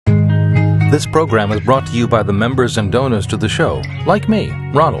This program is brought to you by the members and donors to the show, like me,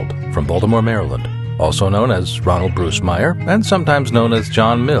 Ronald, from Baltimore, Maryland, also known as Ronald Bruce Meyer, and sometimes known as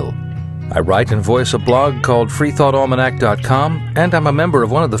John Mill. I write and voice a blog called freethoughtalmanac.com, and I'm a member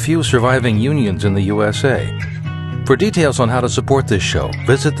of one of the few surviving unions in the USA. For details on how to support this show,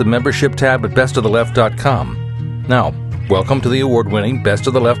 visit the membership tab at bestoftheleft.com. Now, welcome to the award-winning Best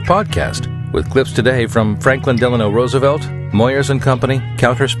of the Left podcast, with clips today from Franklin Delano Roosevelt, Moyers and Company,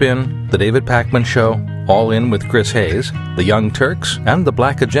 Counterspin, The David Pakman Show, All In with Chris Hayes, The Young Turks, and The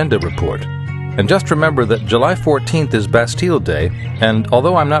Black Agenda Report. And just remember that July 14th is Bastille Day, and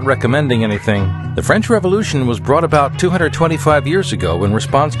although I'm not recommending anything, the French Revolution was brought about 225 years ago in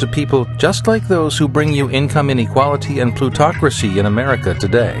response to people just like those who bring you income inequality and plutocracy in America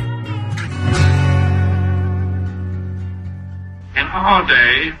today. In our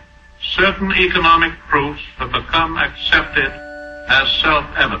day, certain economic proofs have become accepted as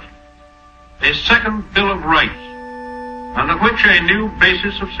self-evident. A second Bill of Rights, under which a new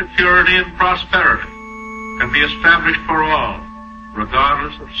basis of security and prosperity can be established for all,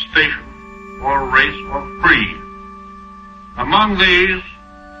 regardless of station or race or creed. Among these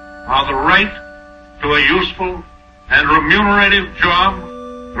are the right to a useful and remunerative job,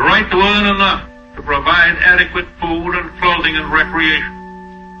 the right to earn enough to provide adequate food and clothing and recreation,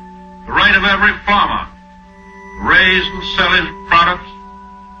 the right of every farmer to raise and sell his products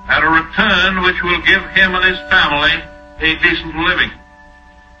at a return which will give him and his family a decent living,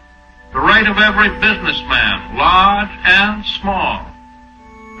 the right of every businessman, large and small,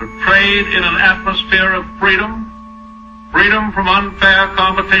 to trade in an atmosphere of freedom, freedom from unfair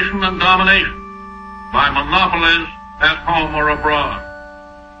competition and domination by monopolies at home or abroad,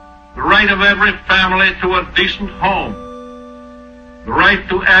 the right of every family to a decent home, the right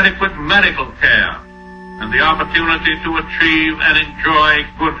to adequate medical care, and the opportunity to achieve and enjoy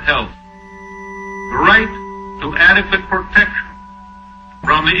good health, the right to adequate protection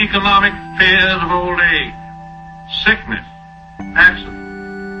from the economic fears of old age, sickness, accident,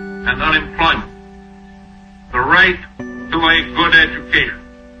 and unemployment, the right to a good education.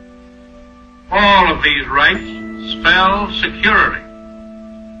 All of these rights spell security,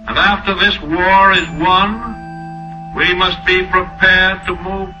 and after this war is won, we must be prepared to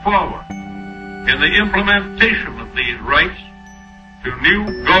move forward in the implementation of these rights to new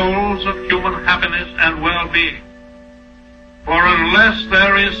goals of human happiness and well-being. For unless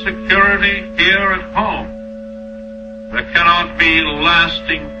there is security here at home, there cannot be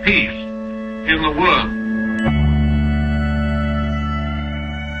lasting peace in the world.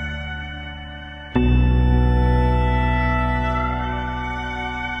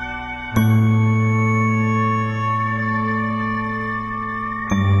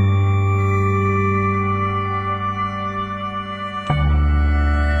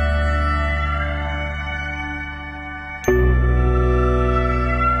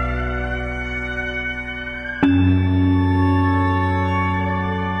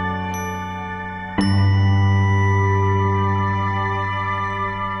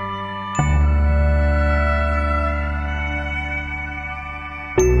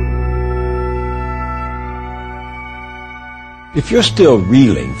 If you're still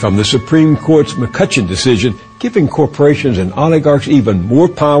reeling from the Supreme Court's McCutcheon decision giving corporations and oligarchs even more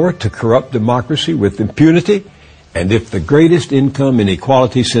power to corrupt democracy with impunity, and if the greatest income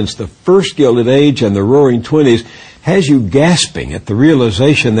inequality since the first Gilded Age and the Roaring '20s has you gasping at the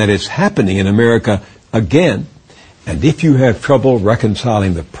realization that it's happening in America again, and if you have trouble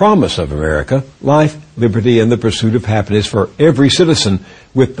reconciling the promise of America, life, liberty, and the pursuit of happiness for every citizen,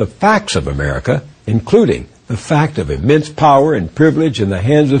 with the facts of America, including the fact of immense power and privilege in the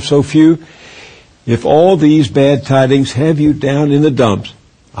hands of so few, if all these bad tidings have you down in the dumps,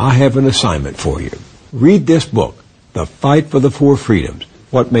 I have an assignment for you. Read this book, The Fight for the Four Freedoms,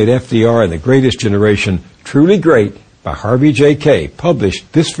 What Made FDR and the Greatest Generation Truly Great, by Harvey J. Kaye,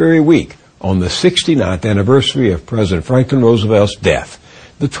 published this very week on the 69th anniversary of President Franklin Roosevelt's death,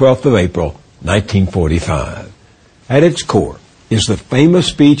 the 12th of April, 1945. At its core is the famous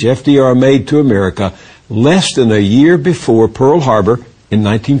speech FDR made to America less than a year before Pearl Harbor in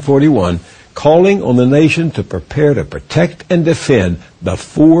 1941, calling on the nation to prepare to protect and defend the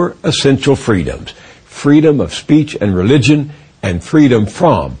four essential freedoms: freedom of speech and religion, and freedom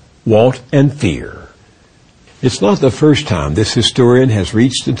from want and fear. It's not the first time this historian has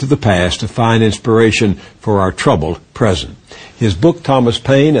reached into the past to find inspiration for our troubled present. His book, Thomas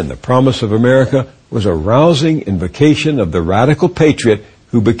Paine and the Promise of America, was a rousing invocation of the radical patriot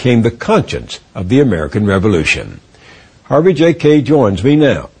who became the conscience of the American Revolution. Harvey J. Kaye joins me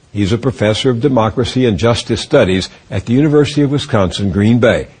now. He's a professor of democracy and justice studies at the University of Wisconsin, Green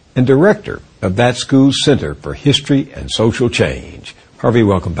Bay, and director of that school's Center for History and Social Change. Harvey,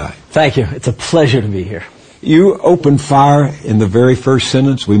 welcome back. Thank you. It's a pleasure to be here. You opened fire in the very first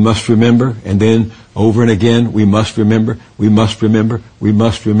sentence, we must remember, and then over and again, we must remember, we must remember, we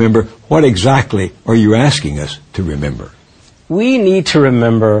must remember. What exactly are you asking us to remember? We need to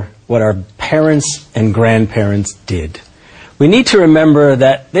remember what our parents and grandparents did. We need to remember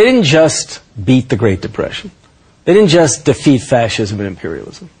that they didn't just beat the Great Depression. They didn't just defeat fascism and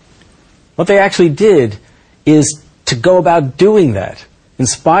imperialism. What they actually did is to go about doing that.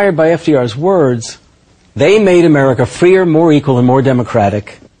 Inspired by FDR's words, they made America freer, more equal, and more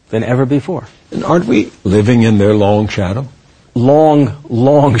democratic than ever before. And aren't we living in their long shadow? Long,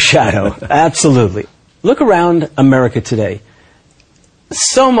 long shadow. Absolutely. Look around America today.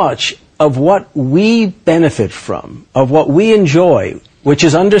 So much of what we benefit from, of what we enjoy, which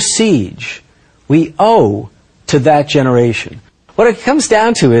is under siege, we owe to that generation. What it comes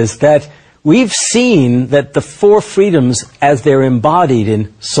down to is that we've seen that the four freedoms as they're embodied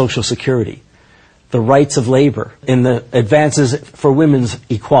in Social Security, the rights of labor, in the advances for women's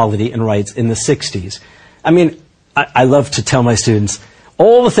equality and rights in the 60s. I mean, I love to tell my students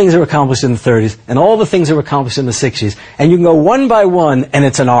all the things that were accomplished in the 30s and all the things that were accomplished in the 60s, and you can go one by one, and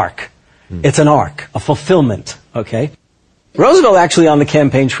it's an arc. It's an arc, a fulfillment, okay? Roosevelt actually on the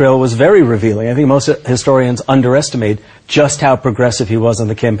campaign trail was very revealing. I think most historians underestimate just how progressive he was on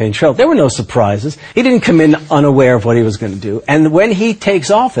the campaign trail. There were no surprises. He didn't come in unaware of what he was going to do. And when he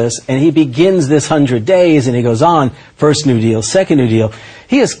takes office and he begins this 100 days and he goes on, first New Deal, second New Deal,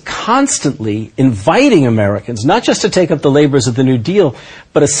 he is constantly inviting Americans, not just to take up the labors of the New Deal,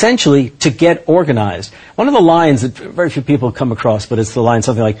 but essentially to get organized. One of the lines that very few people come across, but it's the line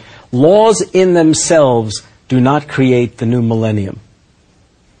something like, laws in themselves do not create the new millennium.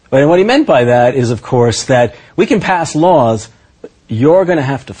 And what he meant by that is, of course, that we can pass laws, but you're going to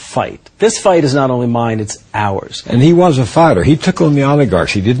have to fight. This fight is not only mine, it's ours. And he was a fighter. He took on the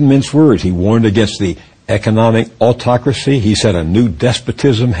oligarchs. He didn't mince words. He warned against the economic autocracy. He said a new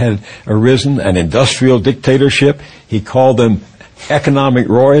despotism had arisen, an industrial dictatorship. He called them economic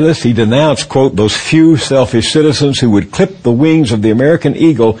royalists. He denounced, quote, those few selfish citizens who would clip the wings of the American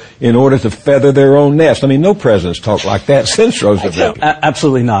eagle in order to feather their own nest. I mean, no president's talked like that since Roosevelt.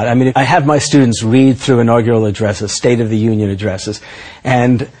 Absolutely not. I mean, I have my students read through inaugural addresses, State of the Union addresses,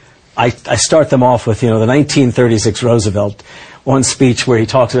 and I start them off with, the 1936 Roosevelt, one speech where he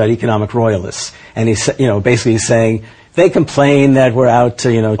talks about economic royalists, and he's, basically saying, they complain that we're out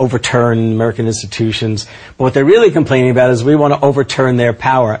to, overturn American institutions. But what they're really complaining about is we want to overturn their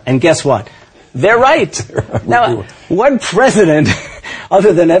power. And guess what? They're right. Now, what president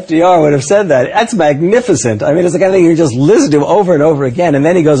other than FDR would have said that? That's magnificent. I mean, it's the kind of thing you just listen to over and over again. And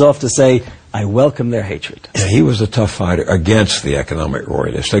then he goes off to say, I welcome their hatred. Yeah, he was a tough fighter against the economic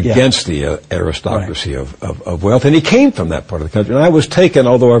royalists, against the aristocracy of wealth. And he came from that part of the country. And I was taken,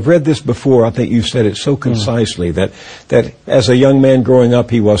 although I've read this before, I think you said it so concisely, that as a young man growing up,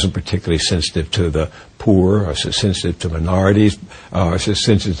 he wasn't particularly sensitive to the poor, or sensitive to minorities, or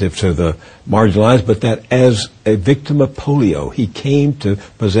sensitive to the marginalized, but that as a victim of polio, he came to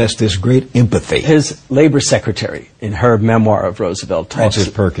possess this great empathy. His labor secretary, in her memoir of Roosevelt, Frances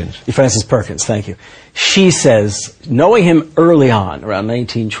Perkins, thank you. She says, knowing him early on, around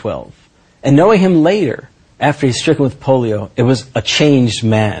 1912, and knowing him later, after he's stricken with polio, it was a changed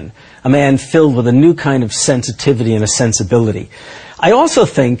man, a man filled with a new kind of sensitivity and a sensibility. I also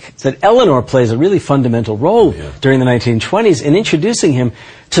think that Eleanor plays a really fundamental role during the 1920s in introducing him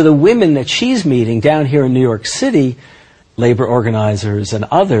to the women that she's meeting down here in New York City, labor organizers and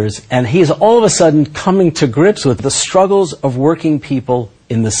others, and he's all of a sudden coming to grips with the struggles of working people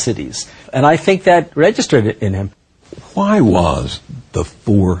in the cities. And I think that registered in him. Why was the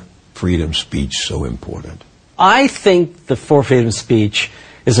Four Freedom speech so important? I think the Four Freedom speech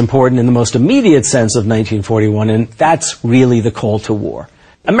is important in the most immediate sense of 1941, and that's really the call to war.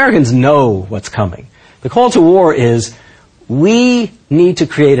 Americans know what's coming. The call to war is, we need to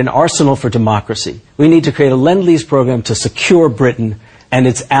create an arsenal for democracy. We need to create a Lend-Lease program to secure Britain and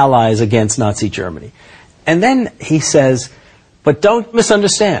its allies against Nazi Germany. And then he says, but don't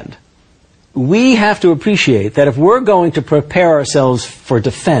misunderstand. We have to appreciate that if we're going to prepare ourselves for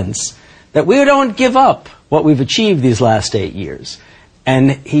defense, that we don't give up what we've achieved these last 8 years.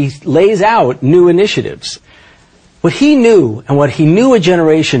 And he lays out new initiatives. What he knew, and what he knew a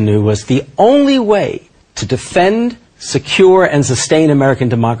generation knew, was the only way to defend, secure, and sustain American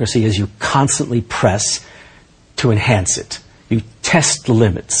democracy is you constantly press to enhance it. You test the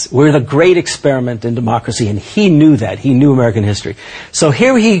limits. We're the great experiment in democracy, and he knew that. He knew American history. So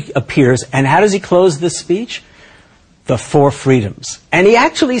here he appears, and how does he close this speech? the four freedoms. And he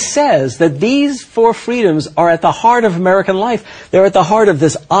actually says that these four freedoms are at the heart of American life. They're at the heart of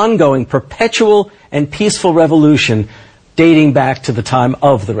this ongoing, perpetual, and peaceful revolution dating back to the time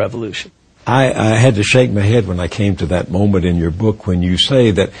of the revolution. I had to shake my head when I came to that moment in your book when you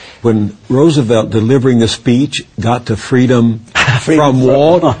say that when Roosevelt, delivering the speech, got to freedom from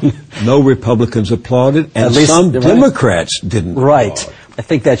war, no Republicans applauded, and some Democrats didn't applaud. I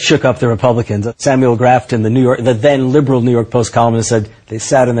think that shook up the Republicans. Samuel Grafton, the then liberal New York Post columnist, said they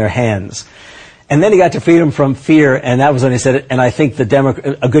sat in their hands. And then he got to freedom from fear, and that was when he said it, and I think a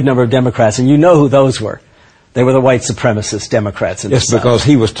good number of Democrats, and you know who those were. They were the white supremacist Democrats in the South. Yes, because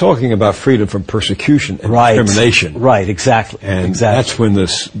he was talking about freedom from persecution and discrimination. Right, exactly. And that's when the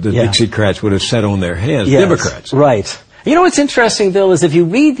Dixiecrats would have sat on their hands, yes, Democrats. Right. You know what's interesting, Bill, is if you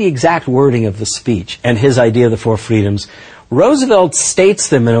read the exact wording of the speech and his idea of the four freedoms, Roosevelt states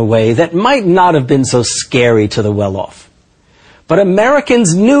them in a way that might not have been so scary to the well-off. But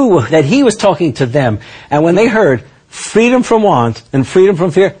Americans knew that he was talking to them, and when they heard freedom from want and freedom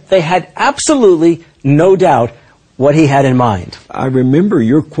from fear, they had absolutely no doubt what he had in mind. I remember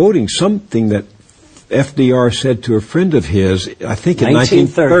you're quoting something that FDR said to a friend of his, I think in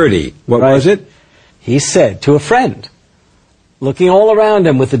 1930. What was it? He said to a friend, looking all around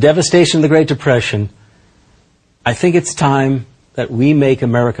him with the devastation of the Great Depression, I think it's time that we make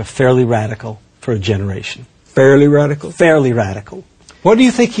America fairly radical for a generation. Fairly radical? Fairly radical. What do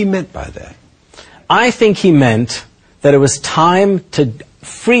you think he meant by that? I think he meant that it was time to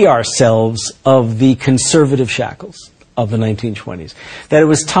free ourselves of the conservative shackles of the 1920s. That it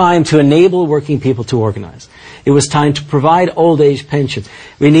was time to enable working people to organize. It was time to provide old age pensions.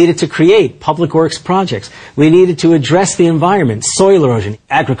 We needed to create public works projects. We needed to address the environment, soil erosion.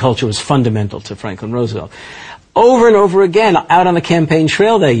 Agriculture was fundamental to Franklin Roosevelt. Over and over again, out on the campaign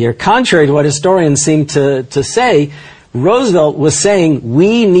trail that year, contrary to what historians seem to say, Roosevelt was saying,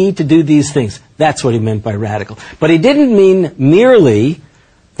 we need to do these things. That's what he meant by radical. But he didn't mean merely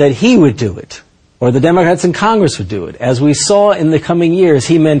that he would do it, or the Democrats in Congress would do it. As we saw in the coming years,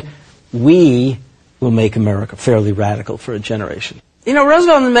 he meant we will make America fairly radical for a generation. You know,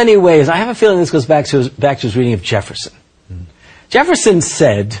 Roosevelt in many ways, I have a feeling this goes back to his reading of Jefferson. Jefferson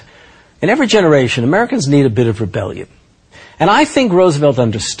said, in every generation, Americans need a bit of rebellion. And I think Roosevelt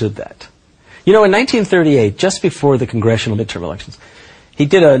understood that. You know, in 1938, just before the congressional midterm elections, he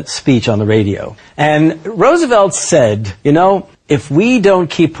did a speech on the radio. And Roosevelt said, you know, if we don't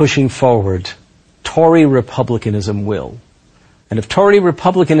keep pushing forward, Tory Republicanism will. And if Tory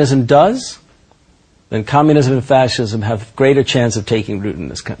Republicanism does, then communism and fascism have greater chance of taking root in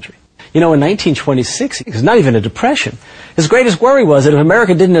this country. You know, in 1926, it was not even a depression. His greatest worry was that if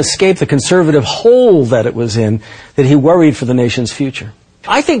America didn't escape the conservative hole that it was in, that he worried for the nation's future.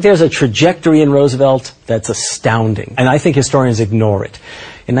 I think there's a trajectory in Roosevelt that's astounding, and I think historians ignore it.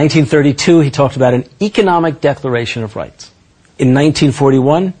 In 1932, he talked about an economic declaration of rights. In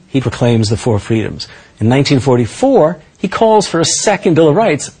 1941, he proclaims the four freedoms. In 1944, he calls for a second Bill of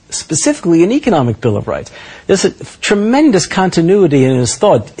Rights, specifically an economic Bill of Rights. There's a tremendous continuity in his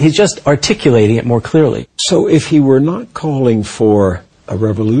thought. He's just articulating it more clearly. So if he were not calling for a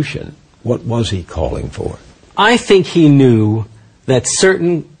revolution, what was he calling for? I think he knew that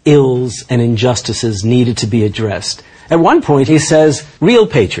certain ills and injustices needed to be addressed. At one point, he says, real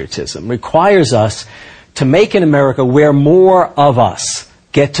patriotism requires us to make an America where more of us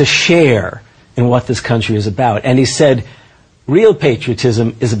get to share in what this country is about. And he said, real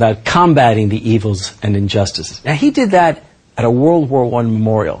patriotism is about combating the evils and injustices. Now, he did that at a World War I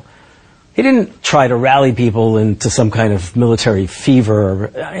memorial. He didn't try to rally people into some kind of military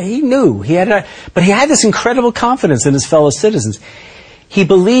fever. He knew. But he had this incredible confidence in his fellow citizens. He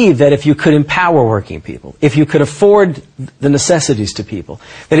believed that if you could empower working people, if you could afford the necessities to people,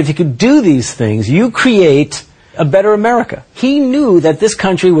 that if you could do these things, you create a better America. He knew that this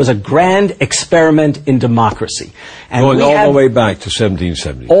country was a grand experiment in democracy. And going all the way back to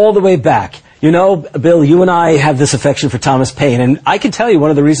 1770. All the way back. You know, Bill, you and I have this affection for Thomas Paine, and I can tell you one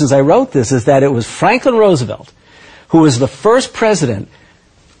of the reasons I wrote this is that it was Franklin Roosevelt who was the first president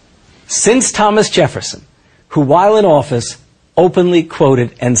since Thomas Jefferson who, while in office, openly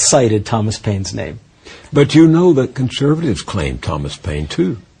quoted and cited Thomas Paine's name. But you know that conservatives claim Thomas Paine,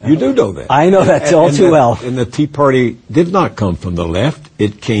 too. You do know that. I know that all too well. And the Tea Party did not come from the left.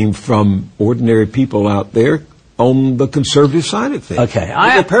 It came from ordinary people out there on the conservative side of things. Okay.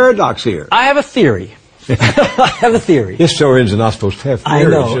 There's a paradox here. I have a theory. I have a theory. Historians are not supposed to have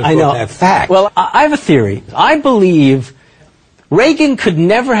theories. I know. To have facts. Well, I have a theory. I believe Reagan could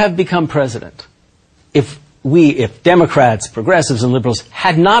never have become president if Democrats, progressives, and liberals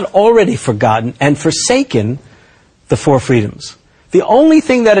had not already forgotten and forsaken the four freedoms. The only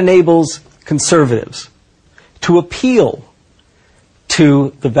thing that enables conservatives to appeal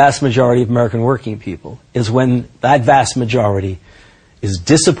to the vast majority of American working people is when that vast majority is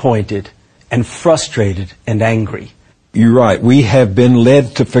disappointed and frustrated and angry. You're right. We have been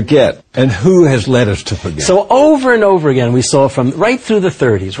led to forget. And who has led us to forget? So over and over again, we saw from right through the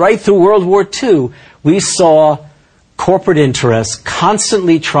 30s, right through World War II, we saw corporate interests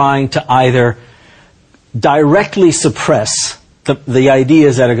constantly trying to either directly suppress the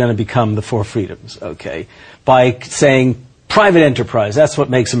ideas that are going to become the four freedoms, okay, by saying private enterprise, that's what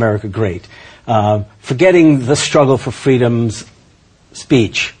makes America great. Forgetting the struggle for freedoms,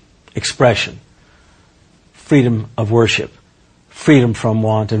 speech, expression, freedom of worship, freedom from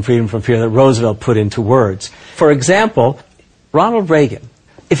want, and freedom from fear that Roosevelt put into words. For example, Ronald Reagan.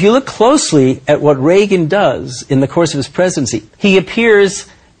 If you look closely at what Reagan does in the course of his presidency, he appears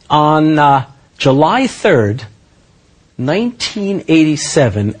on July 3rd,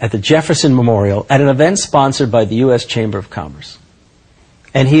 1987, at the Jefferson Memorial at an event sponsored by the U.S. Chamber of Commerce.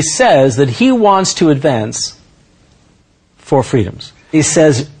 And he says that he wants to advance four freedoms. He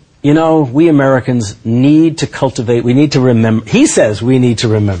says, you know, we Americans need to cultivate, we need to remember. He says we need to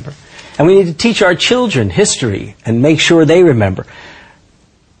remember. And we need to teach our children history and make sure they remember.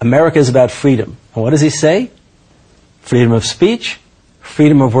 America is about freedom. And what does he say? Freedom of speech,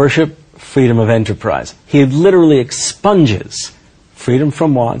 freedom of worship, freedom of enterprise. He literally expunges freedom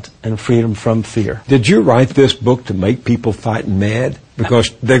from want and freedom from fear. Did you write this book to make people fighting mad?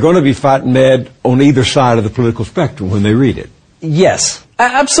 Because they're going to be fighting mad on either side of the political spectrum when they read it. Yes,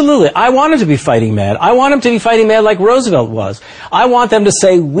 absolutely. I want them to be fighting mad. I want them to be fighting mad like Roosevelt was. I want them to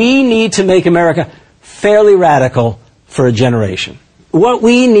say, we need to make America fairly radical for a generation. What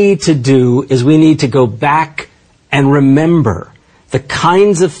we need to do is we need to go back and remember the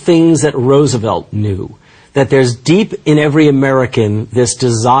kinds of things that Roosevelt knew, that there's deep in every American this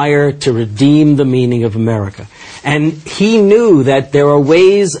desire to redeem the meaning of America. And he knew that there are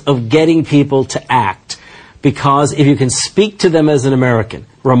ways of getting people to act, because if you can speak to them as an American,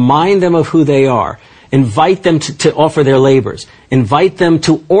 remind them of who they are, invite them to offer their labors, invite them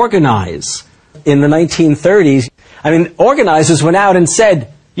to organize. In the 1930s, organizers went out and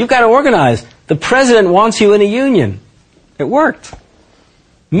said, you've got to organize. The president wants you in a union. It worked.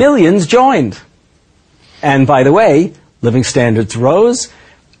 Millions joined. And by the way, living standards rose,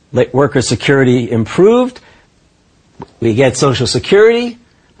 worker security improved, we get Social Security.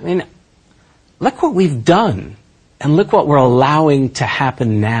 Look what we've done, and look what we're allowing to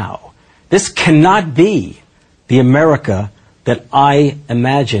happen now. This cannot be the America that I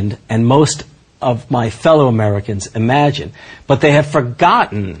imagined and most of my fellow Americans imagine. But they have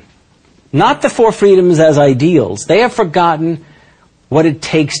forgotten, not the four freedoms as ideals, they have forgotten what it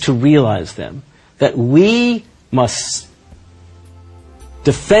takes to realize them. That we must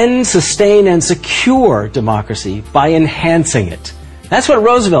defend, sustain, and secure democracy by enhancing it. That's what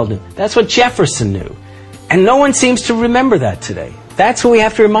Roosevelt knew. That's what Jefferson knew. And no one seems to remember that today. That's what we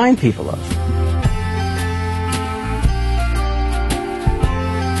have to remind people of.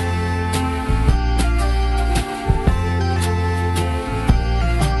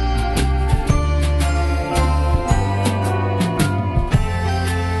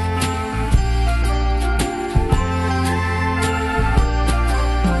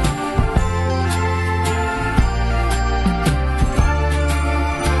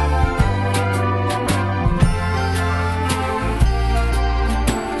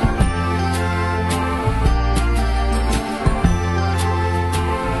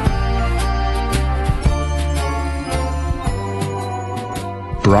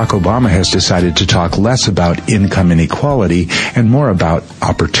 Barack Obama has decided to talk less about income inequality and more about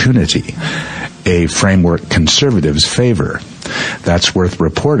opportunity, a framework conservatives favor. That's worth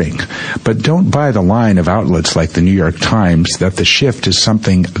reporting. But don't buy the line of outlets like the New York Times that the shift is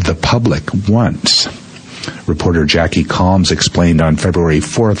something the public wants. Reporter Jackie Calmes explained on February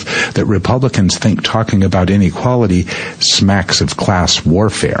 4th that Republicans think talking about inequality smacks of class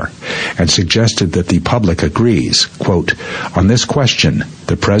warfare, and suggested that the public agrees. Quote, on this question,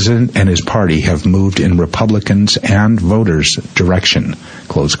 the president and his party have moved in Republicans' and voters' direction.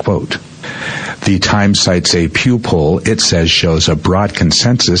 Close quote. The Times cites a Pew poll it says shows a broad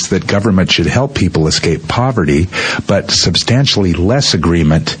consensus that government should help people escape poverty, but substantially less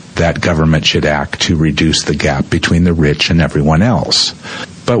agreement that government should act to reduce the gap between the rich and everyone else.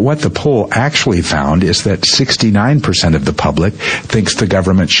 But what the poll actually found is that 69% of the public thinks the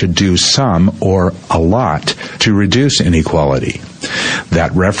government should do some or a lot to reduce inequality.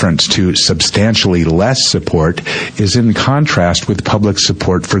 That reference to substantially less support is in contrast with public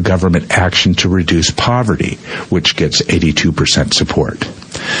support for government action to reduce poverty, which gets 82% support.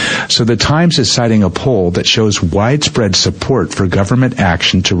 So the Times is citing a poll that shows widespread support for government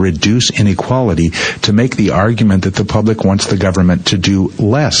action to reduce inequality to make the argument that the public wants the government to do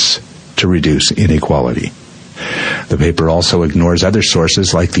less to reduce inequality. The paper also ignores other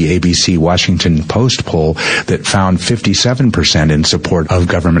sources like the ABC Washington Post poll that found 57% in support of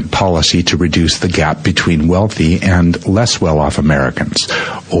government policy to reduce the gap between wealthy and less well-off Americans,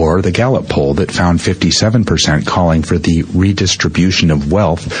 or the Gallup poll that found 57% calling for the redistribution of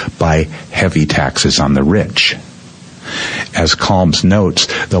wealth by heavy taxes on the rich. As Calmes notes,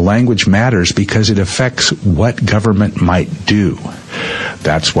 the language matters because it affects what government might do.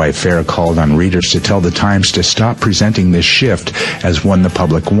 That's why Fair called on readers to tell the Times to stop presenting this shift as one the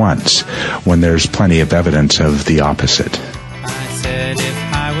public wants, when there's plenty of evidence of the opposite. I said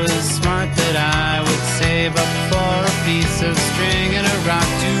if I was smart that I would save up for a piece of string and a rock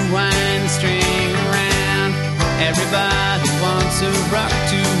to wind the string around. Everybody wants a rock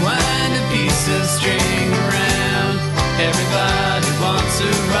to wind a piece of string around. Everybody wants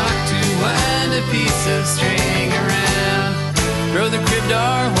a rock to wind a piece of string around. Throw the crib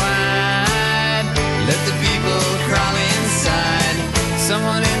door wide, let the people crawl inside.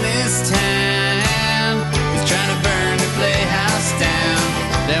 Someone in this town is trying to burn the playhouse down.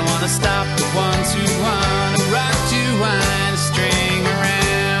 They want to stop the ones who want a rock to wind a string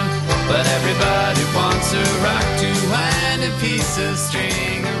around. But everybody wants a rock to wind a piece of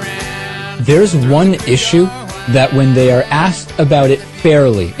string around. There's one issue that when they are asked about it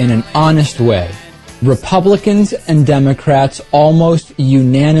fairly, in an honest way, Republicans and Democrats almost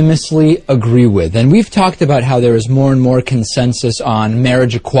unanimously agree with. And we've talked about how there is more and more consensus on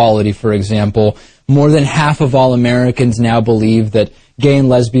marriage equality, for example. More than half of all Americans now believe that gay and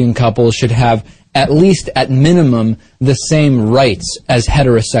lesbian couples should have, at least at minimum, the same rights as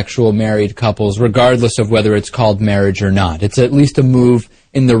heterosexual married couples, regardless of whether it's called marriage or not. It's at least a move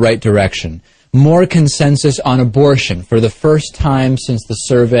in the right direction. More consensus on abortion. For the first time since the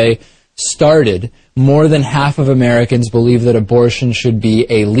survey started, more than half of Americans believe that abortion should be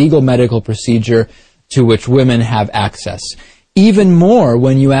a legal medical procedure to which women have access. Even more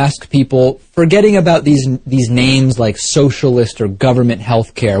when you ask people, forgetting about these names like socialist or government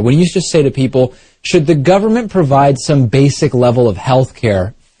health care, when you just say to people, should the government provide some basic level of health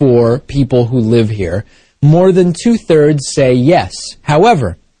care for people who live here, more than 2/3 say yes.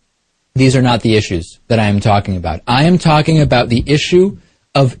 However, these are not the issues that I am talking about. I am talking about the issue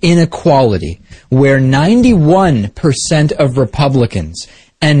of inequality, where 91% of Republicans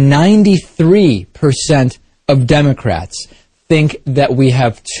and 93% of Democrats think that we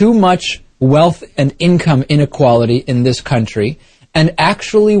have too much wealth and income inequality in this country and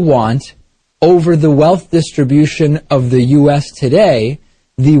actually want, over the wealth distribution of the U.S. today,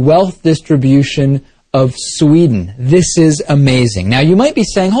 the wealth distribution of Sweden. This is amazing. Now, you might be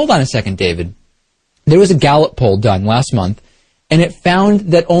saying, hold on a second, David. There was a Gallup poll done last month, and it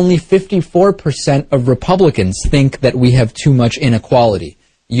found that only 54% of Republicans think that we have too much inequality.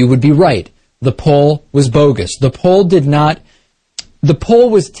 You would be right. The poll was bogus. The poll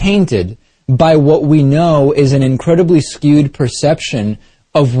was tainted by what we know is an incredibly skewed perception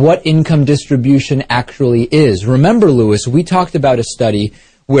of what income distribution actually is. Remember, Lewis, we talked about a study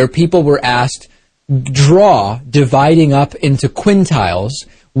where people were asked, draw, dividing up into quintiles,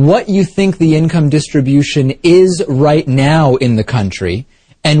 what you think the income distribution is right now in the country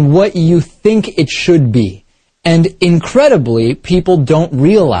and what you think it should be. And incredibly, people don't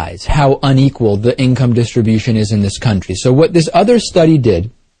realize how unequal the income distribution is in this country. So what this other study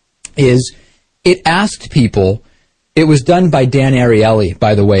did is it asked people, it was done by Dan Ariely,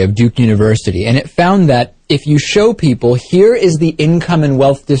 by the way, of Duke University, and it found that if you show people, here is the income and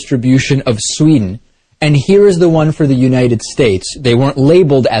wealth distribution of Sweden, and here is the one for the United States, they weren't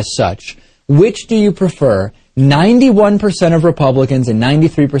labeled as such, which do you prefer? 91% of Republicans and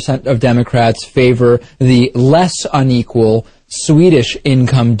 93% of Democrats favor the less unequal Swedish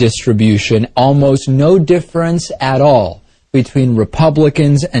income distribution. Almost no difference at all between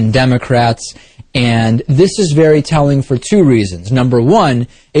Republicans and Democrats. And this is very telling for two reasons. Number one,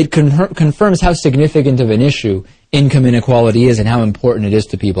 it confirms how significant of an issue income inequality is and how important it is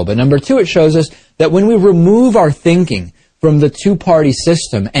to people. But number two, it shows us that when we remove our thinking from the two-party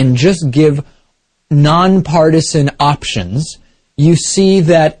system and just give nonpartisan options, you see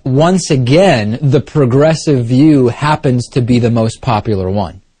that once again, the progressive view happens to be the most popular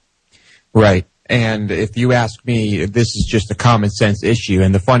one. Right. And if you ask me, this is just a common sense issue.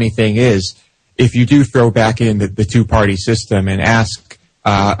 And the funny thing is, if you do throw back in the two-party system and ask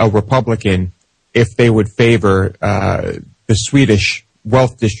a Republican if they would favor the Swedish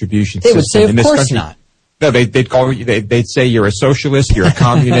wealth distribution system, they would say, in of this course country, not. No, they'd call you. They'd say you're a socialist, you're a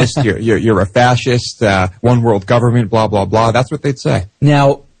communist, you're a fascist, one world government, blah blah blah. That's what they'd say.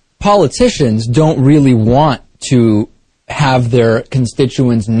 Now, politicians don't really want to have their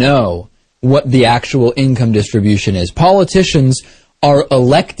constituents know what the actual income distribution is. Politicians are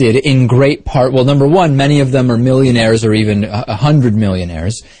elected in great part, well, number one, many of them are millionaires or even 100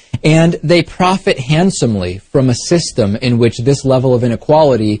 millionaires, and they profit handsomely from a system in which this level of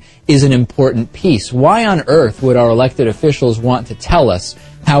inequality is an important piece. Why on earth would our elected officials want to tell us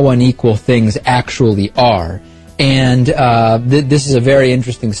how unequal things actually are? And this is a very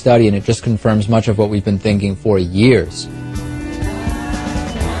interesting study, and it just confirms much of what we've been thinking for years.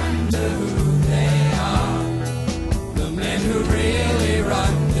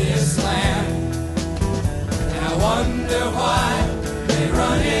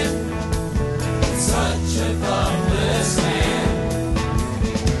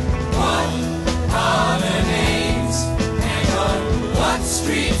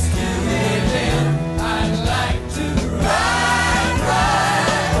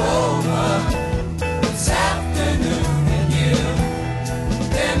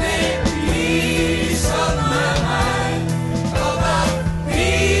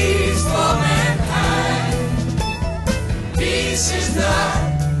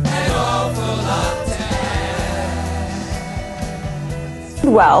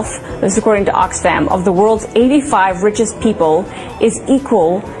 Wealth, this is according to Oxfam, of the world's 85 richest people is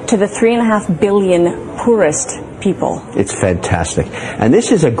equal to the 3.5 billion poorest people. It's fantastic. And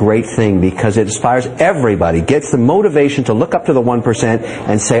this is a great thing because it inspires everybody, gets the motivation to look up to the 1%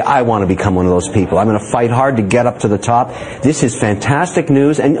 and say, I want to become one of those people. I'm going to fight hard to get up to the top. This is fantastic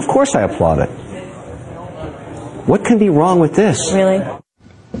news, and of course I applaud it. What can be wrong with this? Really?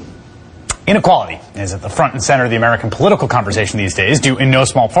 Inequality is at the front and center of the American political conversation these days, due in no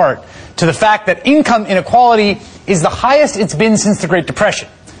small part to the fact that income inequality is the highest it's been since the Great Depression.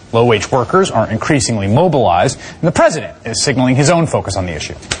 Low-wage workers are increasingly mobilized, and the president is signaling his own focus on the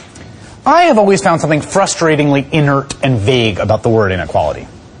issue. I have always found something frustratingly inert and vague about the word inequality.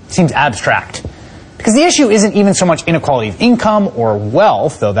 It seems abstract. Because the issue isn't even so much inequality of income or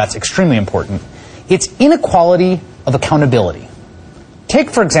wealth, though that's extremely important. It's inequality of accountability. Take,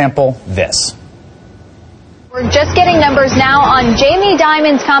 for example, this. We're just getting numbers now on Jamie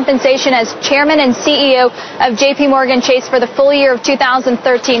Dimon's compensation as chairman and CEO of JP Morgan Chase for the full year of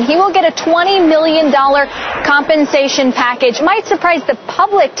 2013. He will get a $20 million compensation package. Might surprise the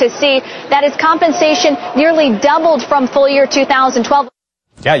public to see that his compensation nearly doubled from full year 2012.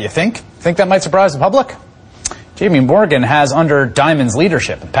 Yeah, you think? Think that might surprise the public? JP Morgan has, under Dimon's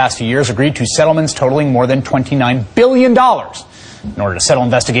leadership, in the past few years agreed to settlements totaling more than $29 billion. In order to settle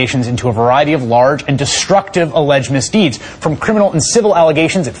investigations into a variety of large and destructive alleged misdeeds, from criminal and civil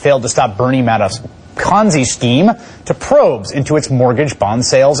allegations it failed to stop Bernie Madoff's Ponzi scheme, to probes into its mortgage bond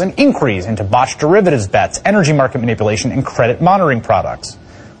sales and inquiries into botched derivatives bets, energy market manipulation, and credit monitoring products.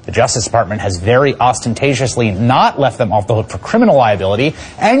 The Justice Department has very ostentatiously not left them off the hook for criminal liability,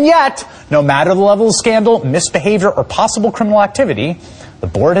 and yet, no matter the level of scandal, misbehavior, or possible criminal activity, the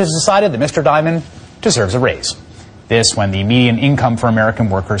board has decided that Mr. Dimon deserves a raise. This when the median income for American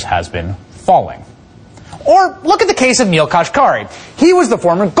workers has been falling. Or look at the case of Neel Kashkari. He was the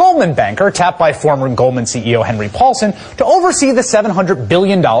former Goldman banker tapped by former Goldman CEO Henry Paulson to oversee the $700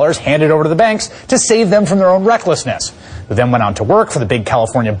 billion handed over to the banks to save them from their own recklessness, who then went on to work for the big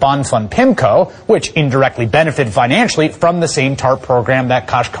California bond fund PIMCO, which indirectly benefited financially from the same TARP program that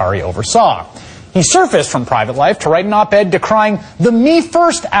Kashkari oversaw. He surfaced from private life to write an op-ed decrying the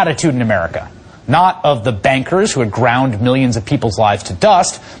me-first attitude in America. Not of the bankers who had ground millions of people's lives to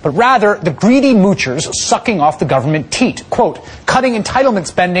dust, but rather the greedy moochers sucking off the government teat. Quote, cutting entitlement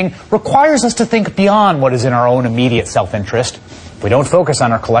spending requires us to think beyond what is in our own immediate self-interest. If we don't focus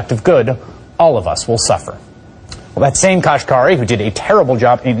on our collective good, all of us will suffer. Well, that same Kashkari, who did a terrible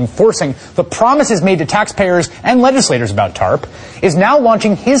job in enforcing the promises made to taxpayers and legislators about TARP, is now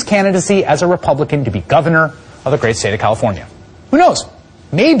launching his candidacy as a Republican to be governor of the great state of California. Who knows?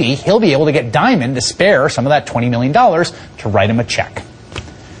 Maybe he'll be able to get Dimon to spare some of that $20 million to write him a check.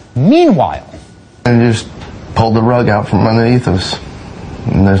 Meanwhile... And just pulled the rug out from underneath us,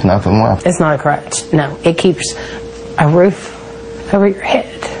 and there's nothing left. It's not a crutch, no. It keeps a roof over your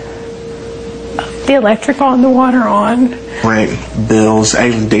head, the electric on, the water on, Rent, bills,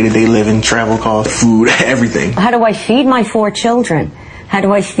 day-to-day living, travel costs, food, everything. How do I feed my 4 children? How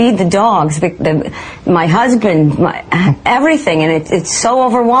do I feed the dogs, my husband, everything? And it's so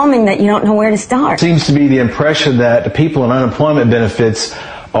overwhelming that you don't know where to start. Seems to be the impression that the people in unemployment benefits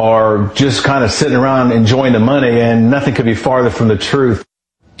are just kind of sitting around enjoying the money, and nothing could be farther from the truth.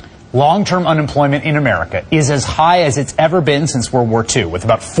 Long-term unemployment in America is as high as it's ever been since World War II, with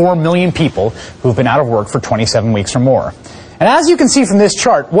about 4 million people who've been out of work for 27 weeks or more. And as you can see from this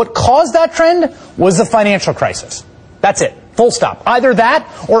chart, what caused that trend was the financial crisis. That's it. Full stop. Either that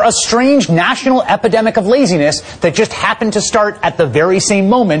or a strange national epidemic of laziness that just happened to start at the very same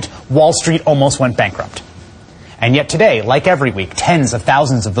moment Wall Street almost went bankrupt. And yet today, like every week, tens of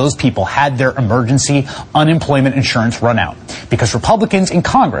thousands of those people had their emergency unemployment insurance run out because Republicans in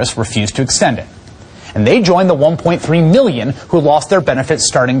Congress refused to extend it. And they joined the 1.3 million who lost their benefits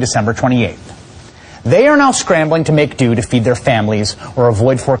starting December 28th. They are now scrambling to make do to feed their families or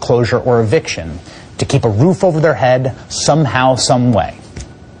avoid foreclosure or eviction, to keep a roof over their head somehow, some way.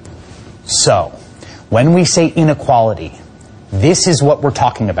 So, when we say inequality, this is what we're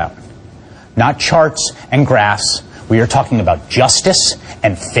talking about. Not charts and graphs. We are talking about justice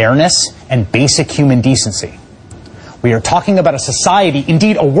and fairness and basic human decency. We are talking about a society,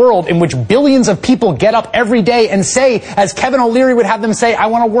 indeed a world, in which billions of people get up every day and say, as Kevin O'Leary would have them say, I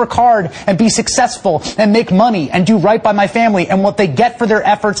want to work hard and be successful and make money and do right by my family. And what they get for their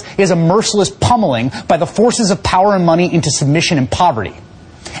efforts is a merciless pummeling by the forces of power and money into submission and poverty.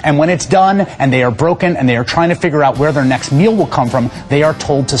 And when it's done and they are broken and they are trying to figure out where their next meal will come from, they are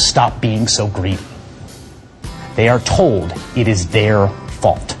told to stop being so greedy. They are told it is their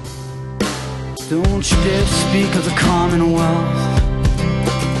fault. Don't you dare speak of the Commonwealth.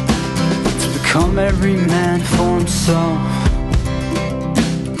 To become every man for himself.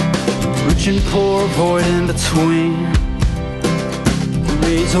 Rich and poor, void in between.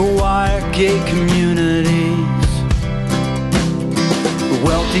 Raise a wire gate communities. The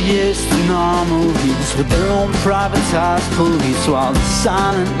wealthiest anomalies with their own privatized police, while the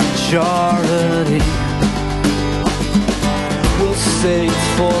silent majority will say it's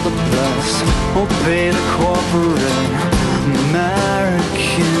for the best, obey the corporate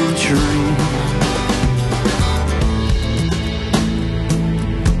American dream.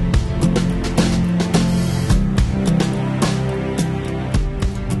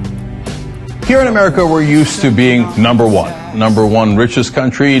 Here in America, we're used to being number one richest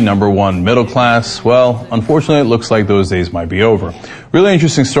country, number one middle class. Well, unfortunately, it looks like those days might be over. Really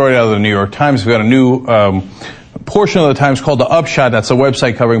interesting story out of the New York Times. We've got a new portion of the Times called The Upshot. That's a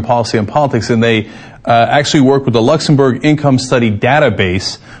website covering policy and politics, and they actually work with the Luxembourg Income Study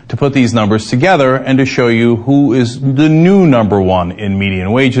database to put these numbers together and to show you who is the new number one in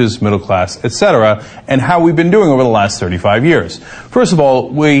median wages, middle class, etc., and how we've been doing over the last 35 years. First of all,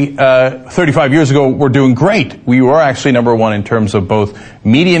 we 35 years ago were doing great. We were actually number one in terms of both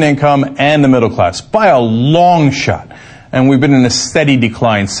median income and the middle class by a long shot. And we've been in a steady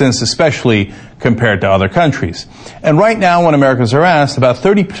decline since, especially compared to other countries. And right now, when Americans are asked, about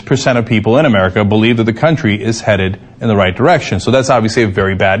 30% of people in America believe that the country is headed in the right direction. So that's obviously a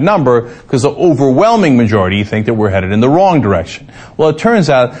very bad number, because the overwhelming majority think that we're headed in the wrong direction. Well, it turns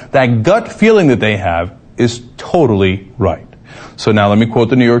out that gut feeling that they have is totally right. So now let me quote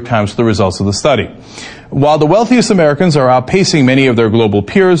the New York Times for the results of the study. While the wealthiest Americans are outpacing many of their global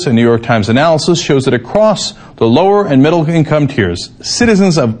peers, a New York Times analysis shows that across the lower and middle income tiers,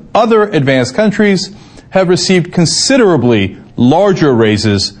 citizens of other advanced countries have received considerably larger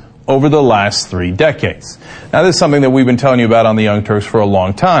raises over the last 3 decades. Now, this is something that we've been telling you about on the Young Turks for a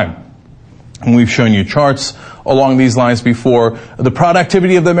long time. And we've shown you charts along these lines before. The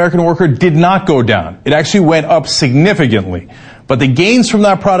productivity of the American worker did not go down. It actually went up significantly. But the gains from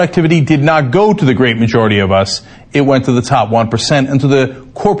that productivity did not go to the great majority of us. It went to the top 1% and to the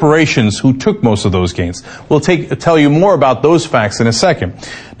corporations who took most of those gains. We'll tell you more about those facts in a second.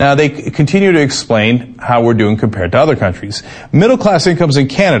 Now, they continue to explain how we're doing compared to other countries. Middle class incomes in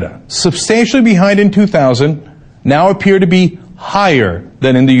Canada, substantially behind in 2000, now appear to be higher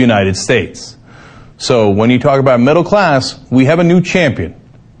than in the United States. So when you talk about middle class, we have a new champion.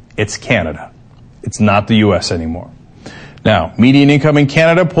 It's Canada. It's not the U.S. anymore. Now, median income in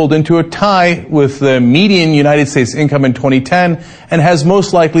Canada pulled into a tie with the median United States income in 2010 and has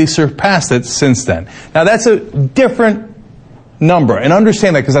most likely surpassed it since then. Now, that's a different number, and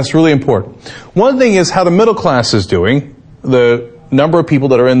understand that because that's really important. One thing is how the middle class is doing, the number of people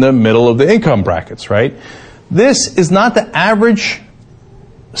that are in the middle of the income brackets, right? This is not the average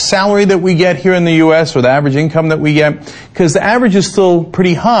salary that we get here in the U.S. or the average income that we get, because the average is still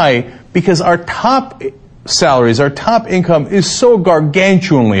pretty high because our top salaries, our top income is so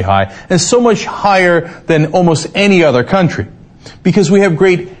gargantuanly high and so much higher than almost any other country because we have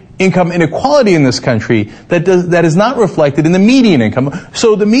great income inequality in this country that is not reflected in the median income.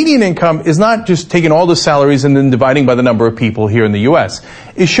 So the median income is not just taking all the salaries and then dividing by the number of people here in the U.S.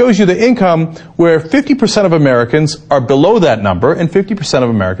 It shows you the income where 50% of Americans are below that number and 50% of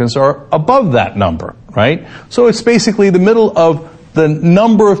Americans are above that number, right? So it's basically the middle of the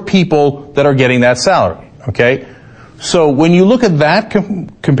number of people that are getting that salary, okay? So when you look at that,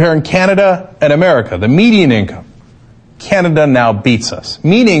 comparing Canada and America, the median income, Canada now beats us,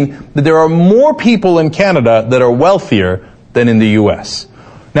 meaning that there are more people in Canada that are wealthier than in the U.S.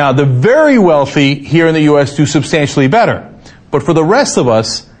 Now, the very wealthy here in the U.S. do substantially better. But for the rest of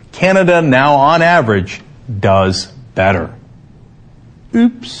us, Canada now, on average, does better.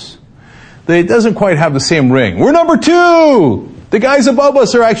 Oops. It doesn't quite have the same ring. We're number 2! The guys above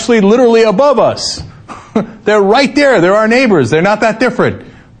us are actually literally above us. They're right there. They're our neighbors. They're not that different.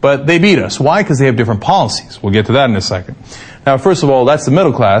 But they beat us. Why? Because they have different policies. We'll get to that in a second. Now, first of all, that's the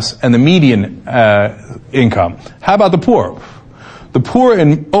middle class and the median income. How about the poor? The poor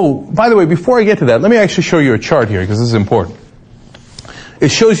by the way, before I get to that, let me actually show you a chart here, because this is important.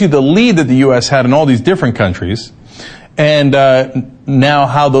 It shows you the lead that the U.S. had in all these different countries, and now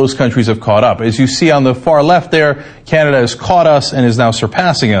how those countries have caught up. As you see on the far left there, Canada has caught us and is now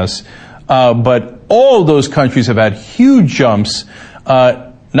surpassing us. But all of those countries have had huge jumps.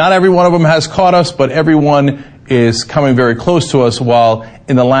 Not every one of them has caught us, but everyone is coming very close to us, while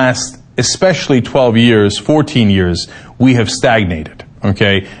in the last, especially 12 years, 14 years, we have stagnated,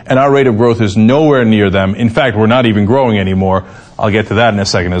 okay? And our rate of growth is nowhere near them. In fact, we're not even growing anymore. I'll get to that in a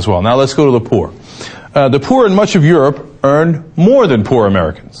second as well. Now let's go to the poor. The poor in much of Europe earn more than poor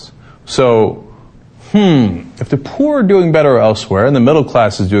Americans. So, if the poor are doing better elsewhere and the middle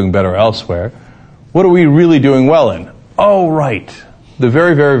class is doing better elsewhere, what are we really doing well in? Oh, right. The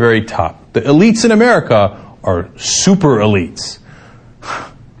very, very, very top. The elites in America are super elites.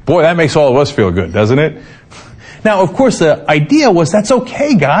 Boy, that makes all of us feel good, doesn't it? Now, of course, the idea was that's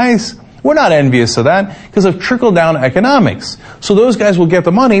okay, guys. We're not envious of that because of trickle-down economics. So those guys will get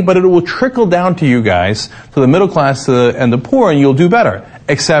the money, but it will trickle down to you guys, to the middle class and the poor, and you'll do better.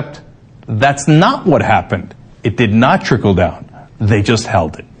 Except that's not what happened. It did not trickle down. They just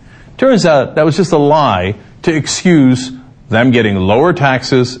held it. Turns out that was just a lie to excuse them getting lower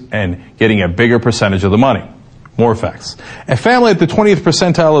taxes and getting a bigger percentage of the money. More facts. A family at the 20th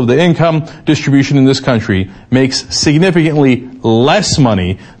percentile of the income distribution in this country makes significantly less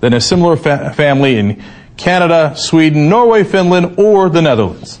money than a similar family in Canada, Sweden, Norway, Finland, or the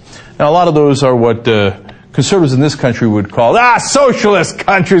Netherlands. Now, a lot of those are what conservatives in this country would call, socialist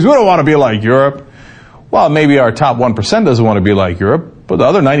countries. We don't want to be like Europe. Well, maybe our top 1% doesn't want to be like Europe, but the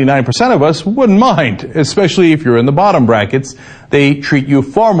other 99% of us wouldn't mind, especially if you're in the bottom brackets. They treat you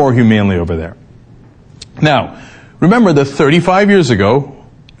far more humanely over there. Now, remember that 35 years ago,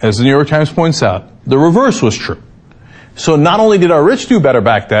 as the New York Times points out, the reverse was true. So not only did our rich do better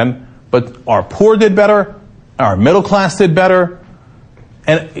back then, but our poor did better, our middle class did better.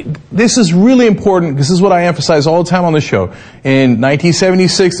 And this is really important because this is what I emphasize all the time on the show. In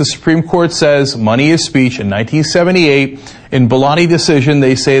 1976, the Supreme Court says money is speech. In 1978, in Bellotti decision,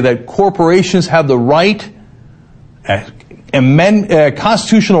 they say that corporations have the right,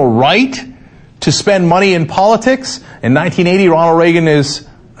 constitutional right to spend money in politics. In 1980, Ronald Reagan is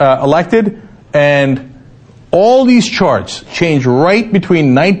elected, and all these charts change right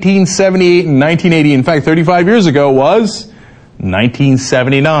between 1978 and 1980. In fact, 35 years ago was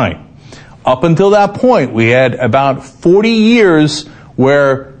 1979. Up until that point, we had about 40 years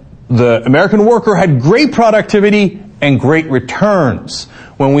where the American worker had great productivity and great returns.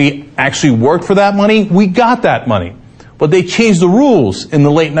 When we actually worked for that money, we got that money. But they changed the rules in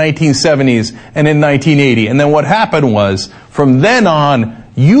the late 1970s and in 1980. And then what happened was, from then on,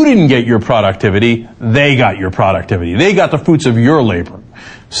 you didn't get your productivity, they got your productivity. They got the fruits of your labor.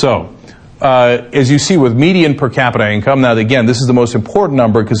 So, as you see with median per capita income, now again, this is the most important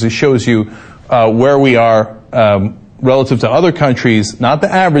number because it shows you where we are relative to other countries, not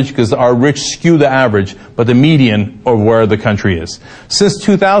the average because our rich skew the average, but the median of where the country is. Since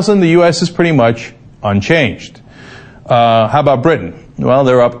 2000, the U.S. is pretty much unchanged. How about Britain? Well,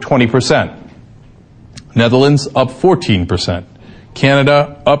 they're up 20%. Netherlands up 14%.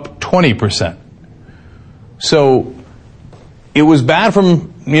 Canada up 20%. So it was bad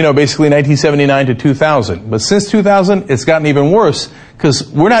from, basically 1979 to 2000. But since 2000, it's gotten even worse because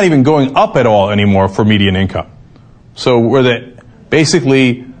we're not even going up at all anymore for median income. So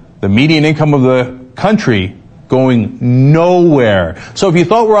basically the median income of the country going nowhere. So if you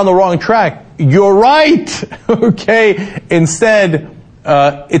thought we're on the wrong track, you're right. Okay? Instead,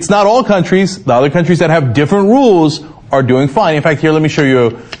 it's not all countries. The other countries that have different rules are doing fine. In fact, here, let me show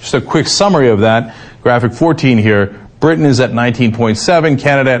you just a quick summary of that. Graphic 14 here. Britain is at 19.7,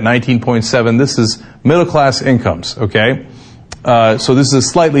 Canada at 19.7. This is middle class incomes, okay? So this is a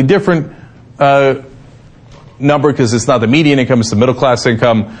slightly different number because it's not the median income, it's the middle class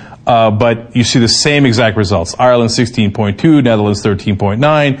income. But you see the same exact results. Ireland 16.2, Netherlands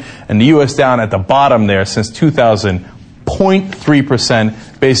 13.9, and the U.S. down at the bottom there since 2000,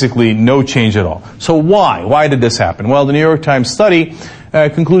 0.3%, basically no change at all. So why? Why did this happen? Well, the New York Times study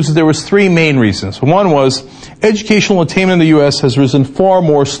concludes that there was three main reasons. One was educational attainment in the U.S. has risen far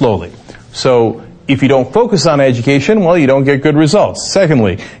more slowly. So if you don't focus on education, well, you don't get good results.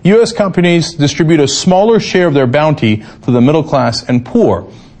 Secondly, U.S. companies distribute a smaller share of their bounty to the middle class and poor.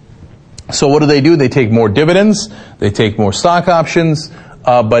 So what do? They take more dividends, they take more stock options,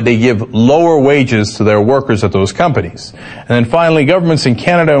 but they give lower wages to their workers at those companies. And then finally, governments in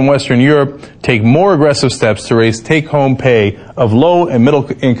Canada and Western Europe take more aggressive steps to raise take-home pay of low and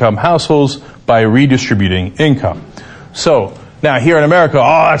middle-income households by redistributing income. So now here in America,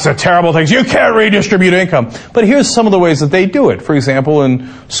 oh, that's a terrible thing. You can't redistribute income. But here's some of the ways that they do it. For example,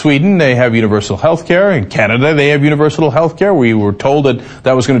 in Sweden, they have universal health care. In Canada, they have universal health care. We were told that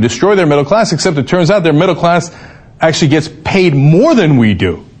that was going to destroy their middle class, except it turns out their middle class actually gets paid more than we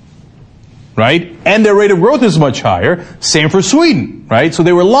do, right? And their rate of growth is much higher. Same for Sweden, right? So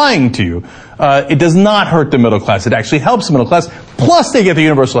they were lying to you. It does not hurt the middle class. It actually helps the middle class. Plus, they get the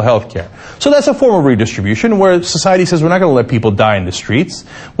universal health care. So that's a form of redistribution where society says we're not going to let people die in the streets.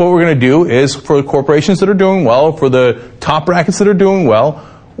 What we're going to do is for the corporations that are doing well, for the top brackets that are doing well,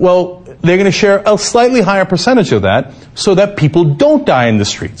 they're going to share a slightly higher percentage of that so that people don't die in the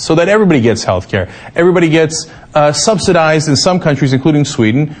streets, so that everybody gets health care. Everybody gets subsidized in some countries, including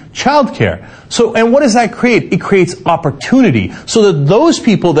Sweden, child care. So, and what does that create? It creates opportunity so that those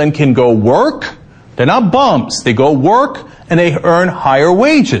people then can go work. They're not bums. They go work and they earn higher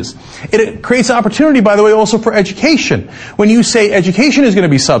wages. It creates opportunity, by the way, also for education. When you say education is going to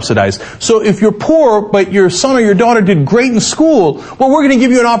be subsidized. So if you're poor, but your son or your daughter did great in school, well, we're going to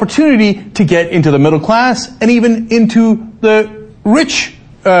give you an opportunity to get into the middle class and even into the rich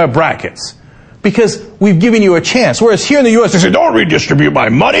brackets. Because we've given you a chance. Whereas here in the U.S., they say, don't redistribute my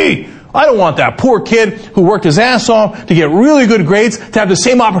money. I don't want that poor kid who worked his ass off to get really good grades to have the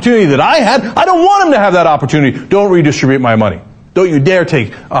same opportunity that I had. I don't want him to have that opportunity. Don't redistribute my money. Don't you dare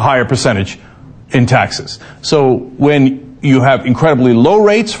take a higher percentage in taxes. So when you have incredibly low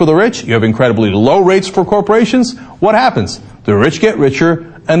rates for the rich, you have incredibly low rates for corporations, what happens? The rich get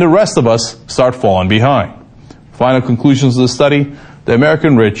richer and the rest of us start falling behind. Final conclusions of the study, the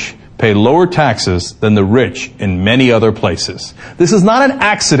American rich pay lower taxes than the rich in many other places. This is not an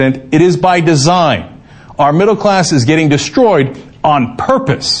accident, it is by design. Our middle class is getting destroyed on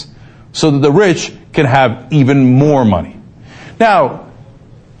purpose so that the rich can have even more money. Now,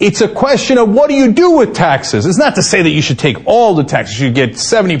 it's a question of what do you do with taxes? It's not to say that you should take all the taxes. You should get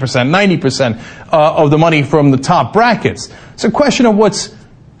 70%, 90% of the money from the top brackets. It's a question of what's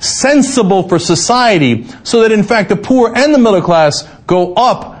sensible for society so that, in fact, the poor and the middle class go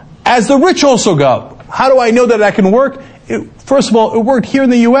up as the rich also go up. How do I know that that can work? First of all, it worked here in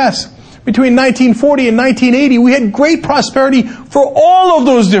the U.S. Between 1940 and 1980, we had great prosperity for all of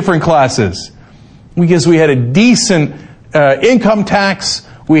those different classes. Because we had a decent income tax,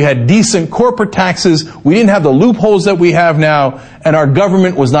 we had decent corporate taxes, we didn't have the loopholes that we have now, and our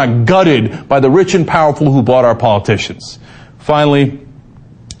government was not gutted by the rich and powerful who bought our politicians. Finally,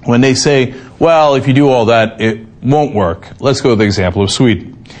 when they say, well, if you do all that, it won't work. Let's go to the example of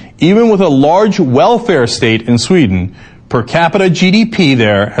Sweden. Even with a large welfare state in Sweden, per capita GDP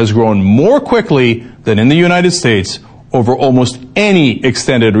there has grown more quickly than in the United States over almost any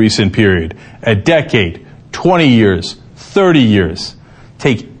extended recent period. A decade, 20 years, 30 years.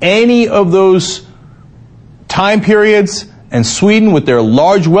 Take any of those time periods, and Sweden, with their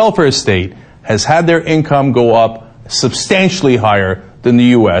large welfare state, has had their income go up substantially higher than the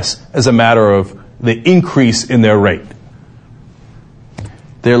U.S. as a matter of the increase in their rate.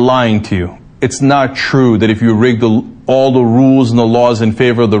 They're lying to you. It's not true that if you rig all the rules and the laws in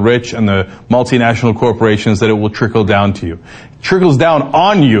favor of the rich and the multinational corporations that it will trickle down to you. It trickles down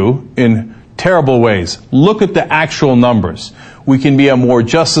on you in terrible ways. Look at the actual numbers. We can be a more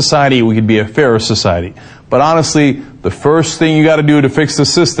just society. We can be a fairer society. But honestly, the first thing you got to do to fix the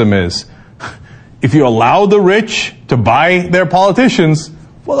system is, if you allow the rich to buy their politicians,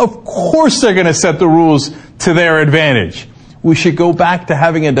 well, of course they're going to set the rules to their advantage. We should go back to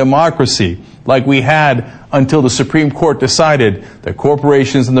having a democracy like we had until the Supreme Court decided that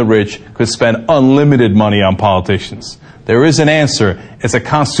corporations and the rich could spend unlimited money on politicians. There is an answer. It's a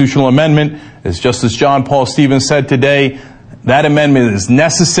constitutional amendment. As Justice John Paul Stevens said today, that amendment is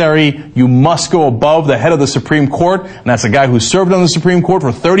necessary. You must go above the head of the Supreme Court, and that's a guy who served on the Supreme Court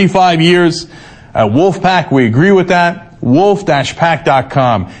for 35 years. At Wolfpack, we agree with that.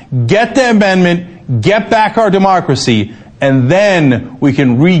 Wolf-Pack.com. Get the amendment, get back our democracy, and then we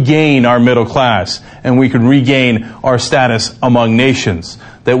can regain our middle class, and we can regain our status among nations.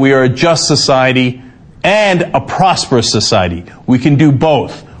 That we are a just society and a prosperous society. We can do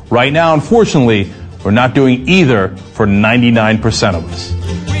both. Right now, unfortunately, we're not doing either for 99% of us.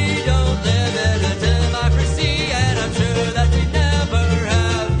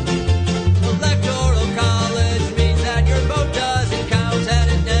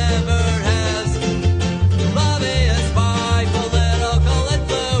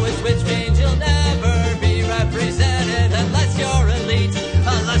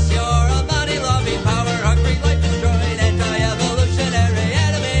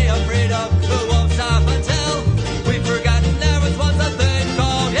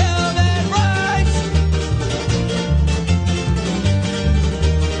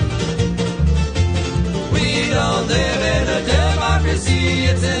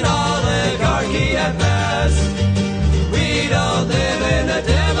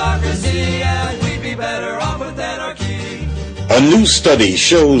 A new study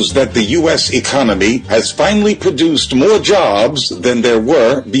shows that the U.S. economy has finally produced more jobs than there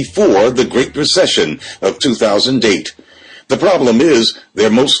were before the Great Recession of 2008. The problem is they're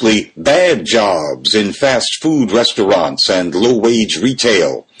mostly bad jobs in fast food restaurants and low-wage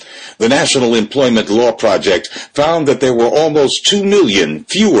retail. The National Employment Law Project found that there were almost 2 million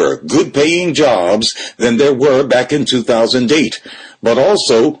fewer good-paying jobs than there were back in 2008, but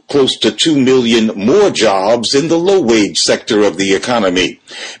also close to 2 million more jobs in the low-wage sector of the economy,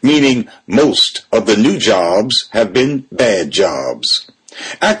 meaning most of the new jobs have been bad jobs.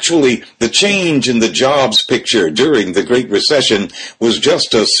 Actually, the change in the jobs picture during the Great Recession was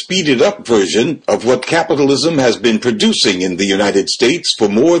just a speeded-up version of what capitalism has been producing in the United States for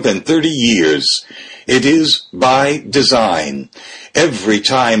more than 30 years. It is by design. Every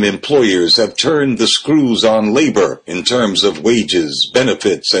time employers have turned the screws on labor in terms of wages,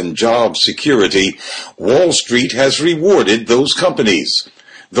 benefits, and job security, Wall Street has rewarded those companies.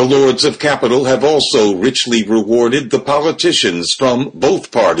 The lords of capital have also richly rewarded the politicians from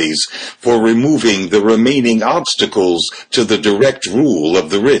both parties for removing the remaining obstacles to the direct rule of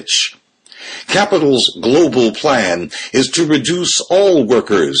the rich. Capital's global plan is to reduce all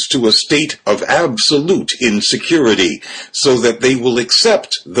workers to a state of absolute insecurity so that they will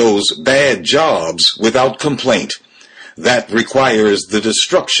accept those bad jobs without complaint. That requires the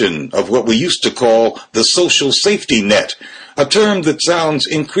destruction of what we used to call the social safety net, a term that sounds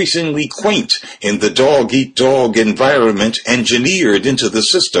increasingly quaint in the dog-eat-dog environment engineered into the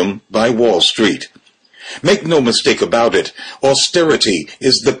system by Wall Street. Make no mistake about it, austerity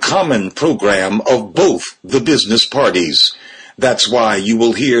is the common program of both the business parties. That's why you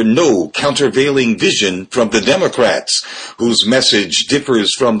will hear no countervailing vision from the Democrats, whose message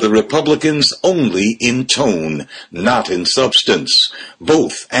differs from the Republicans only in tone, not in substance.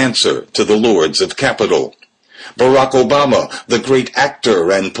 Both answer to the lords of capital. Barack Obama, the great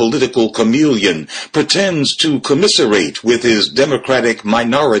actor and political chameleon, pretends to commiserate with his Democratic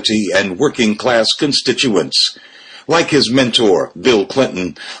minority and working-class constituents. Like his mentor, Bill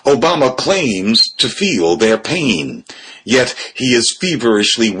Clinton, Obama claims to feel their pain. Yet he is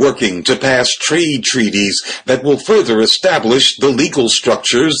feverishly working to pass trade treaties that will further establish the legal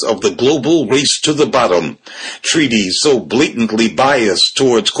structures of the global race to the bottom. Treaties so blatantly biased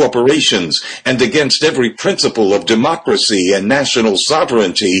towards corporations and against every principle of democracy and national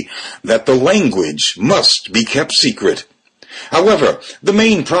sovereignty that the language must be kept secret. However, the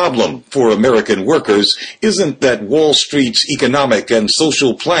main problem for American workers isn't that Wall Street's economic and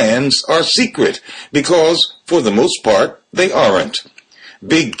social plans are secret, because, for the most part, they aren't.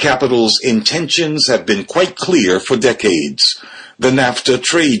 Big capital's intentions have been quite clear for decades. The NAFTA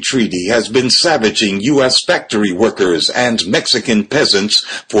trade treaty has been savaging U.S. factory workers and Mexican peasants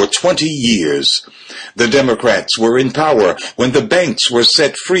for 20 years. The Democrats were in power when the banks were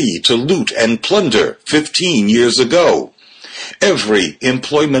set free to loot and plunder 15 years ago. Every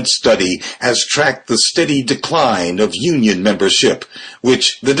employment study has tracked the steady decline of union membership,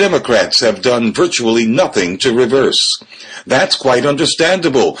 which the Democrats have done virtually nothing to reverse. That's quite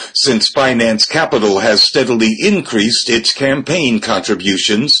understandable, since Finance Capital has steadily increased its campaign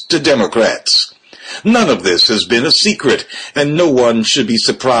contributions to Democrats. None of this has been a secret, and no one should be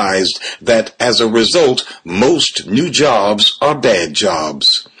surprised that, as a result, most new jobs are bad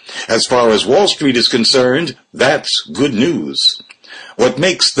jobs. As far as Wall Street is concerned, that's good news. What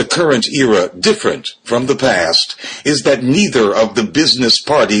makes the current era different from the past is that neither of the business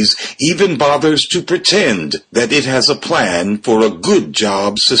parties even bothers to pretend that it has a plan for a good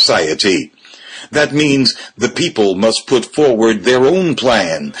job society. That means the people must put forward their own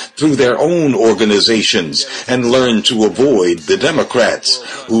plan through their own organizations and learn to avoid the Democrats,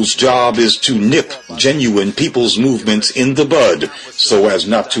 whose job is to nip genuine people's movements in the bud so as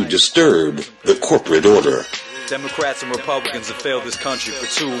not to disturb the corporate order. Democrats and Republicans have failed this country for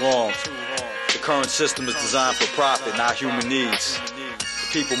too long. The current system is designed for profit, not human needs. The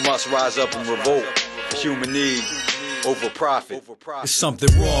people must rise up and revolt for human need over profit. There's something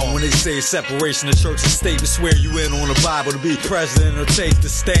wrong when they say separation of church and state. We swear you in on the Bible to be president or take the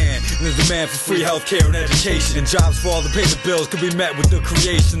stand. And the demand for free health care and education and jobs for all the paper bills could be met with the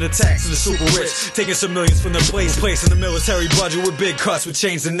creation of taxing the super rich, taking some millions from their place, placing the military budget with big cuts would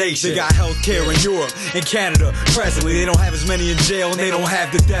change the nation. They got health care in Europe and Canada. Presently, they don't have as many in jail and they don't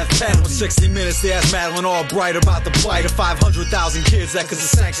have the death penalty. For 60 Minutes, they asked Madeleine Albright about the plight of 500,000 kids that, because of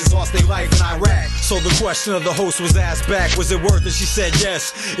sanctions, lost their life in Iraq. So the question of the host was asked back, was it worth it? She said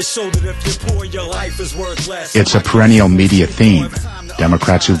yes. It showed that if you're poor, your life is worth less. It's a perennial media theme.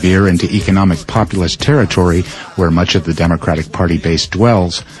 Democrats who veer into economic populist territory, where much of the Democratic Party base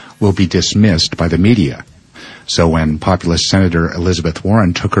dwells, will be dismissed by the media. So when populist Senator Elizabeth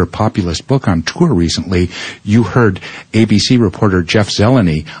Warren took her populist book on tour recently, you heard ABC reporter Jeff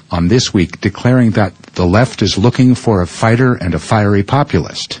Zeleny on This Week declaring that the left is looking for a fighter and a fiery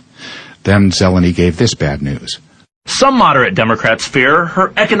populist. Then Zeleny gave this bad news. Some moderate Democrats fear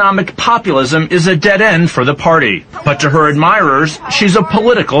her economic populism is a dead end for the party. But to her admirers, she's a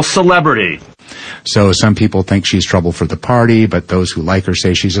political celebrity. So some people think she's trouble for the party, but those who like her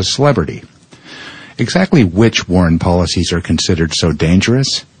say she's a celebrity. Exactly which Warren policies are considered so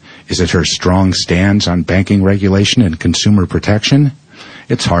dangerous? Is it her strong stance on banking regulation and consumer protection?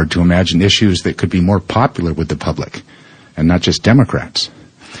 It's hard to imagine issues that could be more popular with the public, and not just Democrats.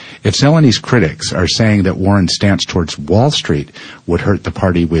 If Zeleny's critics are saying that Warren's stance towards Wall Street would hurt the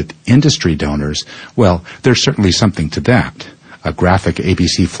party with industry donors, well, there's certainly something to that. A graphic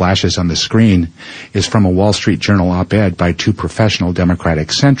ABC flashes on the screen is from a Wall Street Journal op-ed by two professional Democratic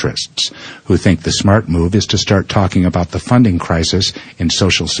centrists who think the smart move is to start talking about the funding crisis in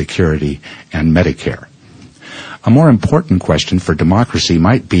Social Security and Medicare. A more important question for democracy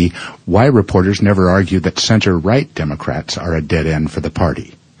might be why reporters never argue that center-right Democrats are a dead end for the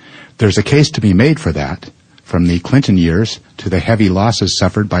party. There's a case to be made for that, from the Clinton years to the heavy losses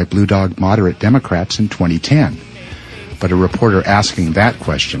suffered by Blue Dog moderate Democrats in 2010. But a reporter asking that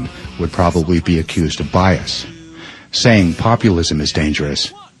question would probably be accused of bias. Saying populism is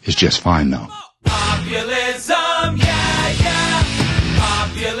dangerous is just fine, though. Populism, yeah, yeah.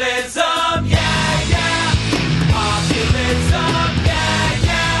 Populism, yeah, yeah. Populism, yeah,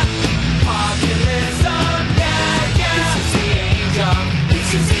 yeah. Populism, yeah, yeah. This is the age of,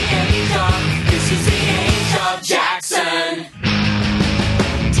 this is the age of, this is the age of Jackson.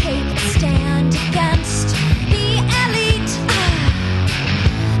 Take a stand against the elite.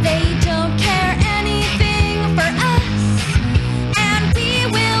 They don't care anything for us. And we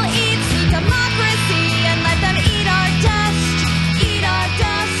will eat sweet democracy and let them eat our dust. Eat our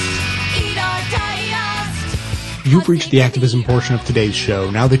dust. Eat our dust. You've reached the activism portion of today's show.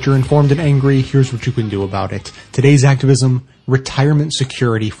 Now that you're informed and angry, here's what you can do about it. Today's activism: retirement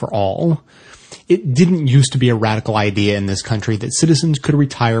security for all. It didn't used to be a radical idea in this country that citizens could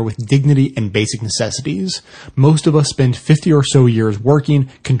retire with dignity and basic necessities. Most of us spend 50 or so years working,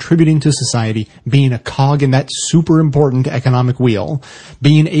 contributing to society, being a cog in that super important economic wheel.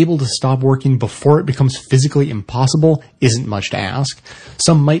 Being able to stop working before it becomes physically impossible isn't much to ask.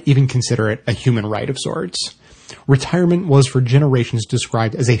 Some might even consider it a human right of sorts. Retirement was for generations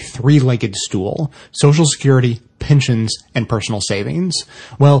described as a three-legged stool: Social Security, pensions, and personal savings.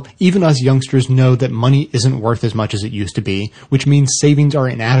 Well, even us youngsters know that money isn't worth as much as it used to be, which means savings are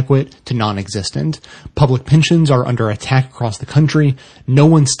inadequate to non-existent. Public pensions are under attack across the country. No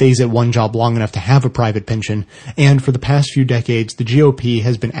one stays at one job long enough to have a private pension. And for the past few decades, the GOP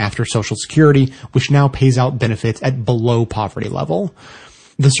has been after Social Security, which now pays out benefits at below poverty level.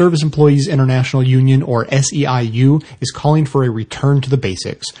 The Service Employees International Union, or SEIU, is calling for a return to the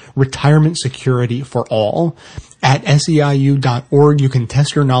basics: retirement security for all. At SEIU.org, you can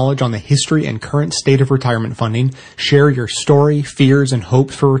test your knowledge on the history and current state of retirement funding, share your story, fears, and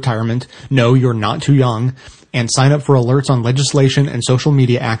hopes for retirement. No, you're not too young. and sign up for alerts on legislation and social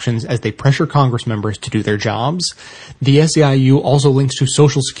media actions as they pressure Congress members to do their jobs. The SEIU also links to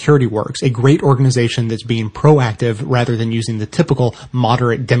Social Security Works, a great organization that's being proactive rather than using the typical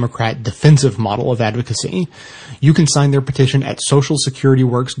moderate Democrat defensive model of advocacy. You can sign their petition at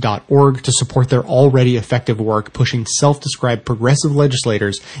socialsecurityworks.org to support their already effective work pushing self-described progressive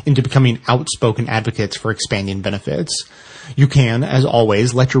legislators into becoming outspoken advocates for expanding benefits. You can, as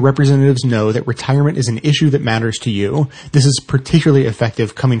always, let your representatives know that retirement is an issue that matters to you. This is particularly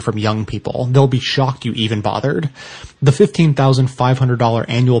effective coming from young people. They'll be shocked you even bothered. The $15,500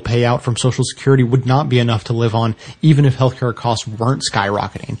 annual payout from Social Security would not be enough to live on even if healthcare costs weren't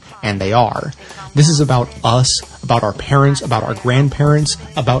skyrocketing, and they are. This is about us, about our parents, about our grandparents,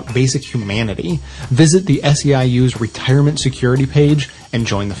 about basic humanity. Visit the SEIU's retirement security page and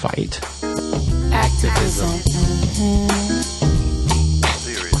join the fight. Activism.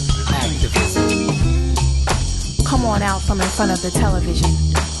 Come on out from in front of the television.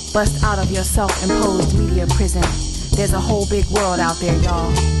 Bust out of your self-imposed media prison. There's a whole big world out there,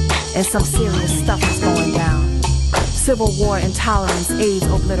 y'all. And some serious stuff is going down. Civil war, intolerance, AIDS,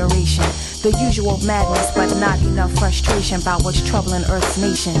 obliteration. The usual madness, but not enough frustration about what's troubling Earth's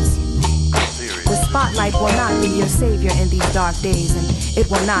nations. The spotlight will not be your savior in these dark days, and it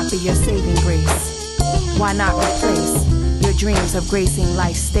will not be your saving grace. Why not replace your dreams of gracing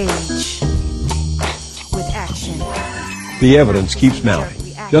life's stage with action? The evidence keeps mounting.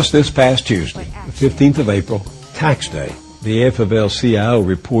 Just this past Tuesday, the 15th of April, Tax Day, the AFL-CIO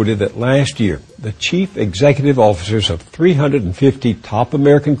reported that last year, the chief executive officers of 350 top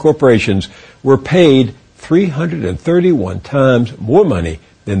American corporations were paid 331 times more money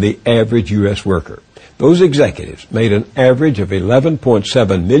than the average U.S. worker. Those executives made an average of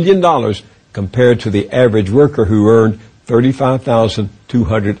 $11.7 million compared to the average worker who earned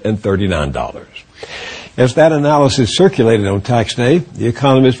 $35,239. As that analysis circulated on Tax Day, the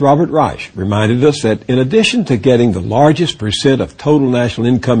economist Robert Reich reminded us that in addition to getting the largest percent of total national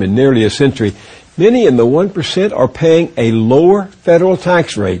income in nearly a century, many in the 1% are paying a lower federal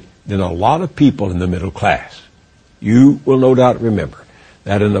tax rate than a lot of people in the middle class. You will no doubt remember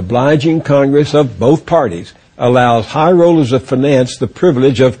that an obliging Congress of both parties allows high rollers of finance the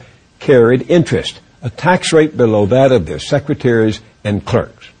privilege of carried interest, a tax rate below that of their secretaries and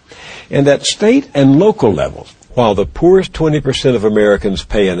clerks. And at state and local levels, while the poorest 20% of Americans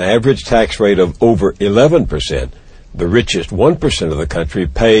pay an average tax rate of over 11%, the richest 1% of the country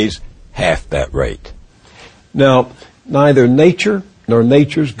pays half that rate. Now, neither nature nor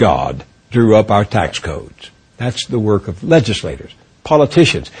nature's God drew up our tax codes. That's the work of legislators,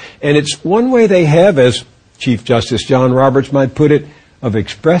 politicians, and it's one way they have, as Chief Justice John Roberts might put it, of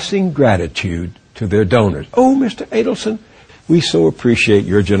expressing gratitude to their donors. Oh, Mr. Adelson, we so appreciate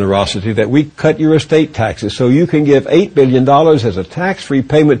your generosity that we cut your estate taxes so you can give $8 billion as a tax-free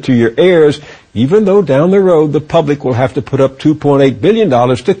payment to your heirs, even though down the road the public will have to put up $2.8 billion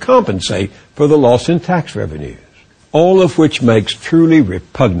to compensate for the loss in tax revenues. All of which makes truly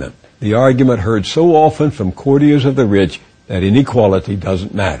repugnant the argument heard so often from courtiers of the rich that inequality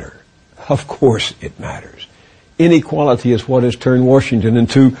doesn't matter. Of course it matters. Inequality is what has turned Washington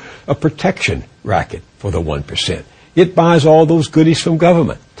into a protection racket for the 1%. It buys all those goodies from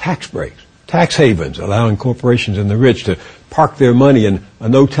government, tax breaks, tax havens, allowing corporations and the rich to park their money in a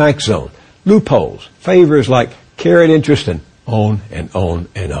no-tax zone, loopholes, favors like carried interest, and on and on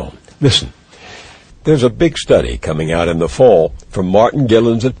and on. Listen, there's a big study coming out in the fall from Martin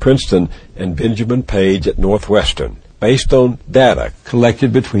Gillens at Princeton and Benjamin Page at Northwestern, based on data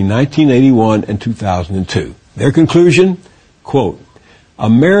collected between 1981 and 2002. Their conclusion, quote,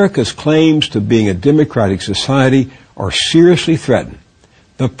 America's claims to being a democratic society are seriously threatened.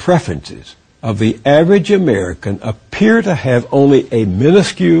 The preferences of the average American appear to have only a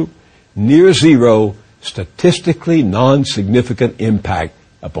minuscule, near zero, statistically non-significant impact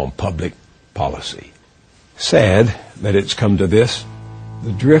upon public policy. Sad that it's come to this.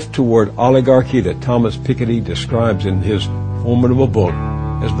 The drift toward oligarchy that Thomas Piketty describes in his formidable book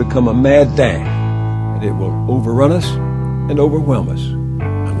has become a mad dash, and it will overrun us and overwhelm us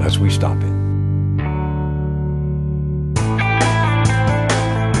unless we stop it.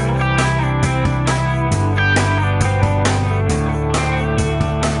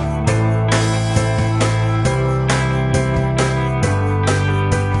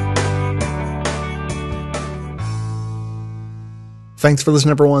 Thanks for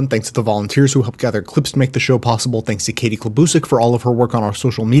listening, everyone. Thanks to the volunteers who helped gather clips to make the show possible. Thanks to Katie Klabusik for all of her work on our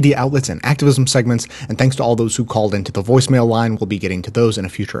social media outlets and activism segments. And thanks to all those who called into the voicemail line. We'll be getting to those in a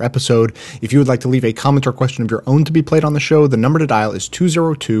future episode. If you would like to leave a comment or question of your own to be played on the show, the number to dial is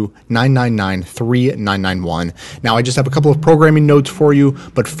 202-999-3991. Now, I just have a couple of programming notes for you,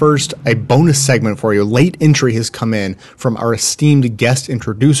 but first, a bonus segment for you. Late entry has come in from our esteemed guest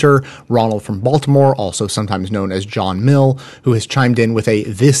introducer, Ronald from Baltimore, also sometimes known as John Mill, who has chimed in with a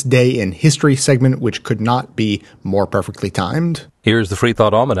This Day in History segment, which could not be more perfectly timed. Here's the Free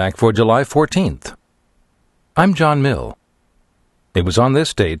Thought Almanac for July 14th. I'm John Mill. It was on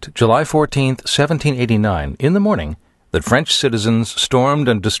this date, July 14th, 1789, in the morning, that French citizens stormed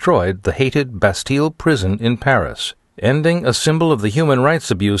and destroyed the hated Bastille prison in Paris, ending a symbol of the human rights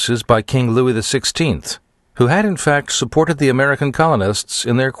abuses by King Louis XVI, who had in fact supported the American colonists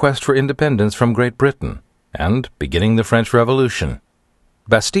in their quest for independence from Great Britain, and beginning the French Revolution.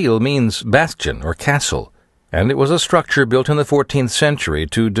 Bastille means bastion or castle, and it was a structure built in the 14th century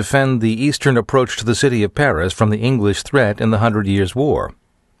to defend the eastern approach to the city of Paris from the English threat in the 100 Years' War.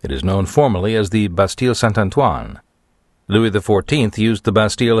 It is known formally as the Bastille Saint-Antoine. Louis XIV used the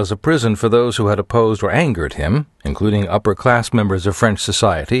Bastille as a prison for those who had opposed or angered him, including upper-class members of French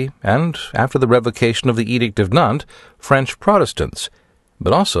society, and, after the revocation of the Edict of Nantes, French Protestants,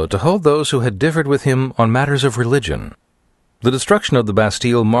 but also to hold those who had differed with him on matters of religion. The destruction of the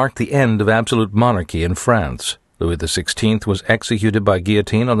Bastille marked the end of absolute monarchy in France. Louis XVI was executed by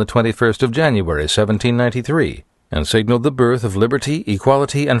guillotine on the 21st of January, 1793, and signaled the birth of liberty,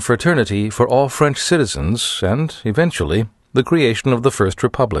 equality, and fraternity for all French citizens, and, eventually, the creation of the First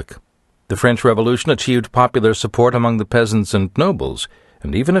Republic. The French Revolution achieved popular support among the peasants and nobles,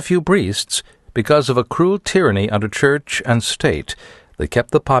 and even a few priests, because of a cruel tyranny under church and state that kept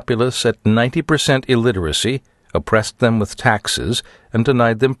the populace at 90% illiteracy, oppressed them with taxes, and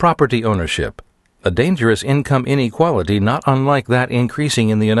denied them property ownership, a dangerous income inequality not unlike that increasing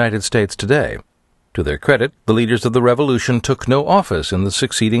in the United States today. To their credit, the leaders of the revolution took no office in the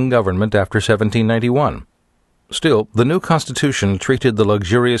succeeding government after 1791. Still, the new Constitution treated the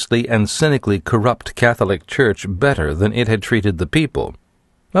luxuriously and cynically corrupt Catholic Church better than it had treated the people.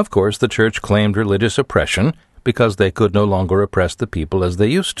 Of course, the Church claimed religious oppression because they could no longer oppress the people as they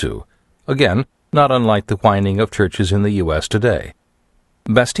used to. Again, not unlike the whining of churches in the U.S. today.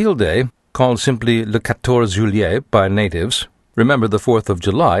 Bastille Day, called simply Le 14 Juillet by natives, remember the 4th of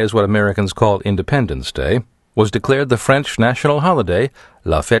July is what Americans call Independence Day, was declared the French national holiday,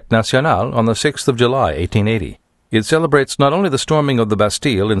 La Fête Nationale, on the 6th of July, 1880. It celebrates not only the storming of the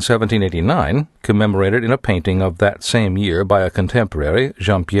Bastille in 1789, commemorated in a painting of that same year by a contemporary,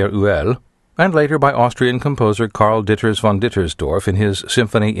 Jean-Pierre Huel, and later by Austrian composer Karl Ditters von Dittersdorf in his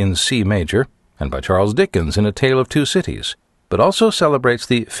Symphony in C major, and by Charles Dickens in A Tale of Two Cities, but also celebrates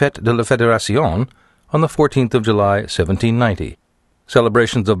the Fête de la Fédération on the 14th of July, 1790.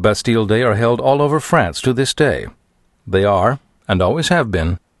 Celebrations of Bastille Day are held all over France to this day. They are, and always have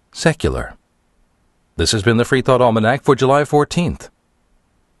been, secular. This has been the Free Thought Almanac for July 14th.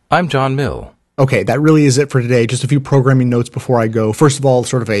 I'm John Mill. Okay, that really is it for today. Just a few programming notes before I go. First of all,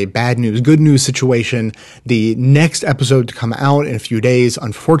 sort of a bad news, good news situation. The next episode to come out in a few days,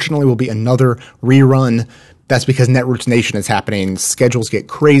 unfortunately, will be another rerun. That's because Netroots Nation is happening. Schedules get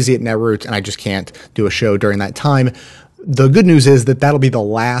crazy at Netroots, and I just can't do a show during that time. The good news is that that'll be the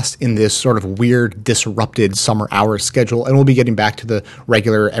last in this sort of weird, disrupted summer hours schedule, and we'll be getting back to the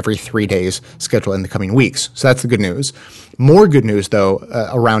regular every 3 days schedule in the coming weeks. So that's the good news. More good news, though,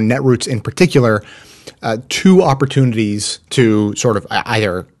 around Netroots in particular, 2 opportunities to sort of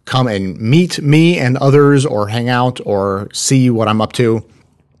either come and meet me and others or hang out or see what I'm up to.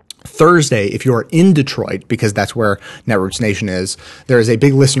 Thursday, if you're in Detroit, because that's where Netroots Nation is, there is a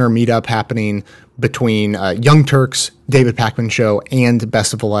big listener meetup happening between Young Turks, David Pakman Show, and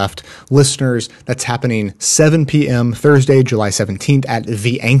Best of the Left listeners. That's happening 7 p.m. Thursday, July 17th at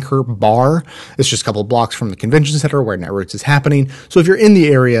The Anchor Bar. It's just a couple of blocks from the convention center where Netroots is happening. So if you're in the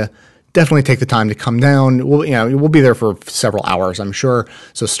area, definitely take the time to come down. We'll be there for several hours, I'm sure.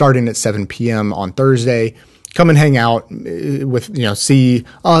 So starting at 7 p.m. on Thursday, come and hang out with, see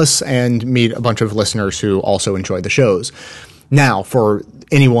us and meet a bunch of listeners who also enjoy the shows. Now, for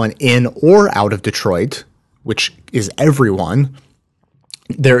anyone in or out of Detroit, which is everyone,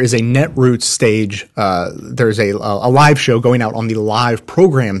 there is a Netroots stage. There's a live show going out on the live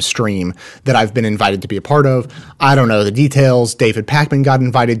program stream that I've been invited to be a part of. I don't know the details. David Pakman got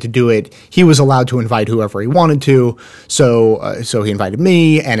invited to do it. He was allowed to invite whoever he wanted to. So he invited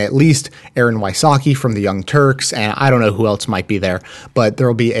me and at least Aaron Wysocki from the Young Turks. And I don't know who else might be there, but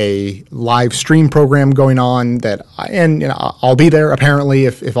there'll be a live stream program going on I'll be there apparently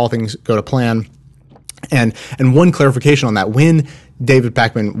if all things go to plan. And one clarification on that, when David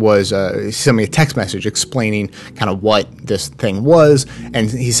Pakman was sent me a text message explaining kind of what this thing was, and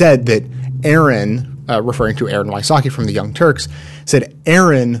he said that Aaron, referring to Aaron Wysocki from the Young Turks, said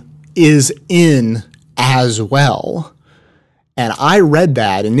Aaron is in as well. And I read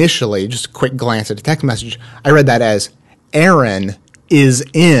that initially, just a quick glance at the text message, I read that as Aaron is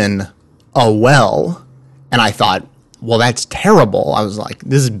in a well. And I thought, well, that's terrible. I was like,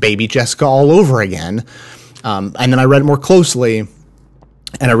 this is baby Jessica all over again. And then I read it more closely,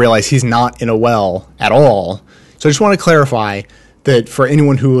 and I realized he's not in a well at all. So I just want to clarify that for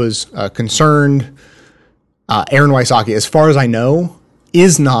anyone who was concerned, Aaron Wysocki, as far as I know,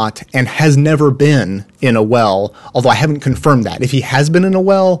 is not and has never been in a well, although I haven't confirmed that. If he has been in a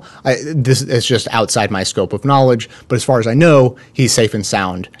well, this is just outside my scope of knowledge, but as far as I know, he's safe and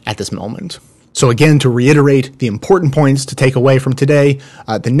sound at this moment. So again, to reiterate the important points to take away from today,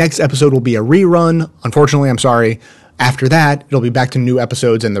 the next episode will be a rerun. Unfortunately, I'm sorry. After that, it'll be back to new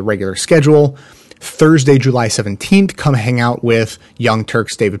episodes in the regular schedule. Thursday, July 17th, come hang out with Young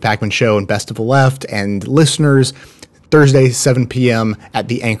Turks, David Pakman Show, and Best of the Left, and listeners. Thursday, 7 p.m. at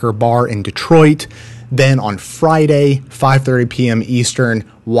the Anchor Bar in Detroit. Then on Friday, 5:30 p.m. Eastern,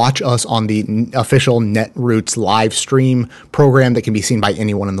 watch us on the official Netroots live stream program that can be seen by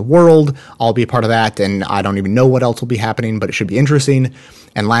anyone in the world. I'll be a part of that, and I don't even know what else will be happening, but it should be interesting.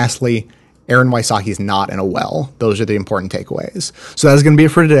 And lastly, Aaron Wysocki is not in a well. Those are the important takeaways. So that's going to be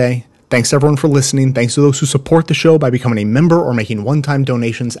it for today. Thanks to everyone for listening. Thanks to those who support the show by becoming a member or making one-time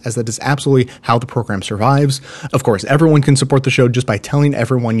donations, as that is absolutely how the program survives. Of course, everyone can support the show just by telling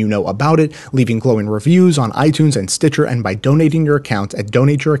everyone you know about it, leaving glowing reviews on iTunes and Stitcher, and by donating your account at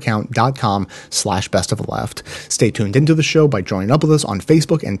donateyouraccount.com/bestoftheleft. Stay tuned into the show by joining up with us on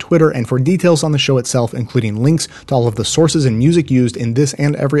Facebook and Twitter, and for details on the show itself, including links to all of the sources and music used in this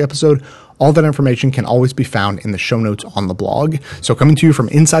and every episode, all that information can always be found in the show notes on the blog. So coming to you from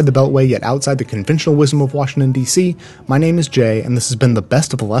inside the Beltway, yet outside the conventional wisdom of Washington, D.C., my name is Jay, and this has been the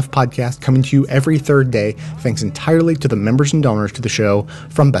Best of the Left podcast, coming to you every third day, thanks entirely to the members and donors to the show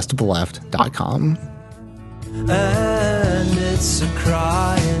from bestoftheleft.com. And it's a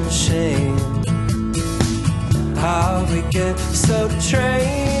crying shame how we get so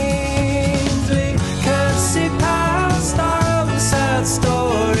trained. We can't see past our own sad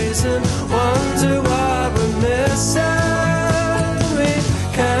stories and wonder what we're missing. We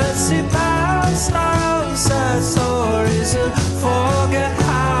can't see past our own sad stories and forget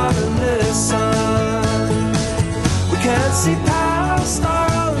how to listen. We can't see past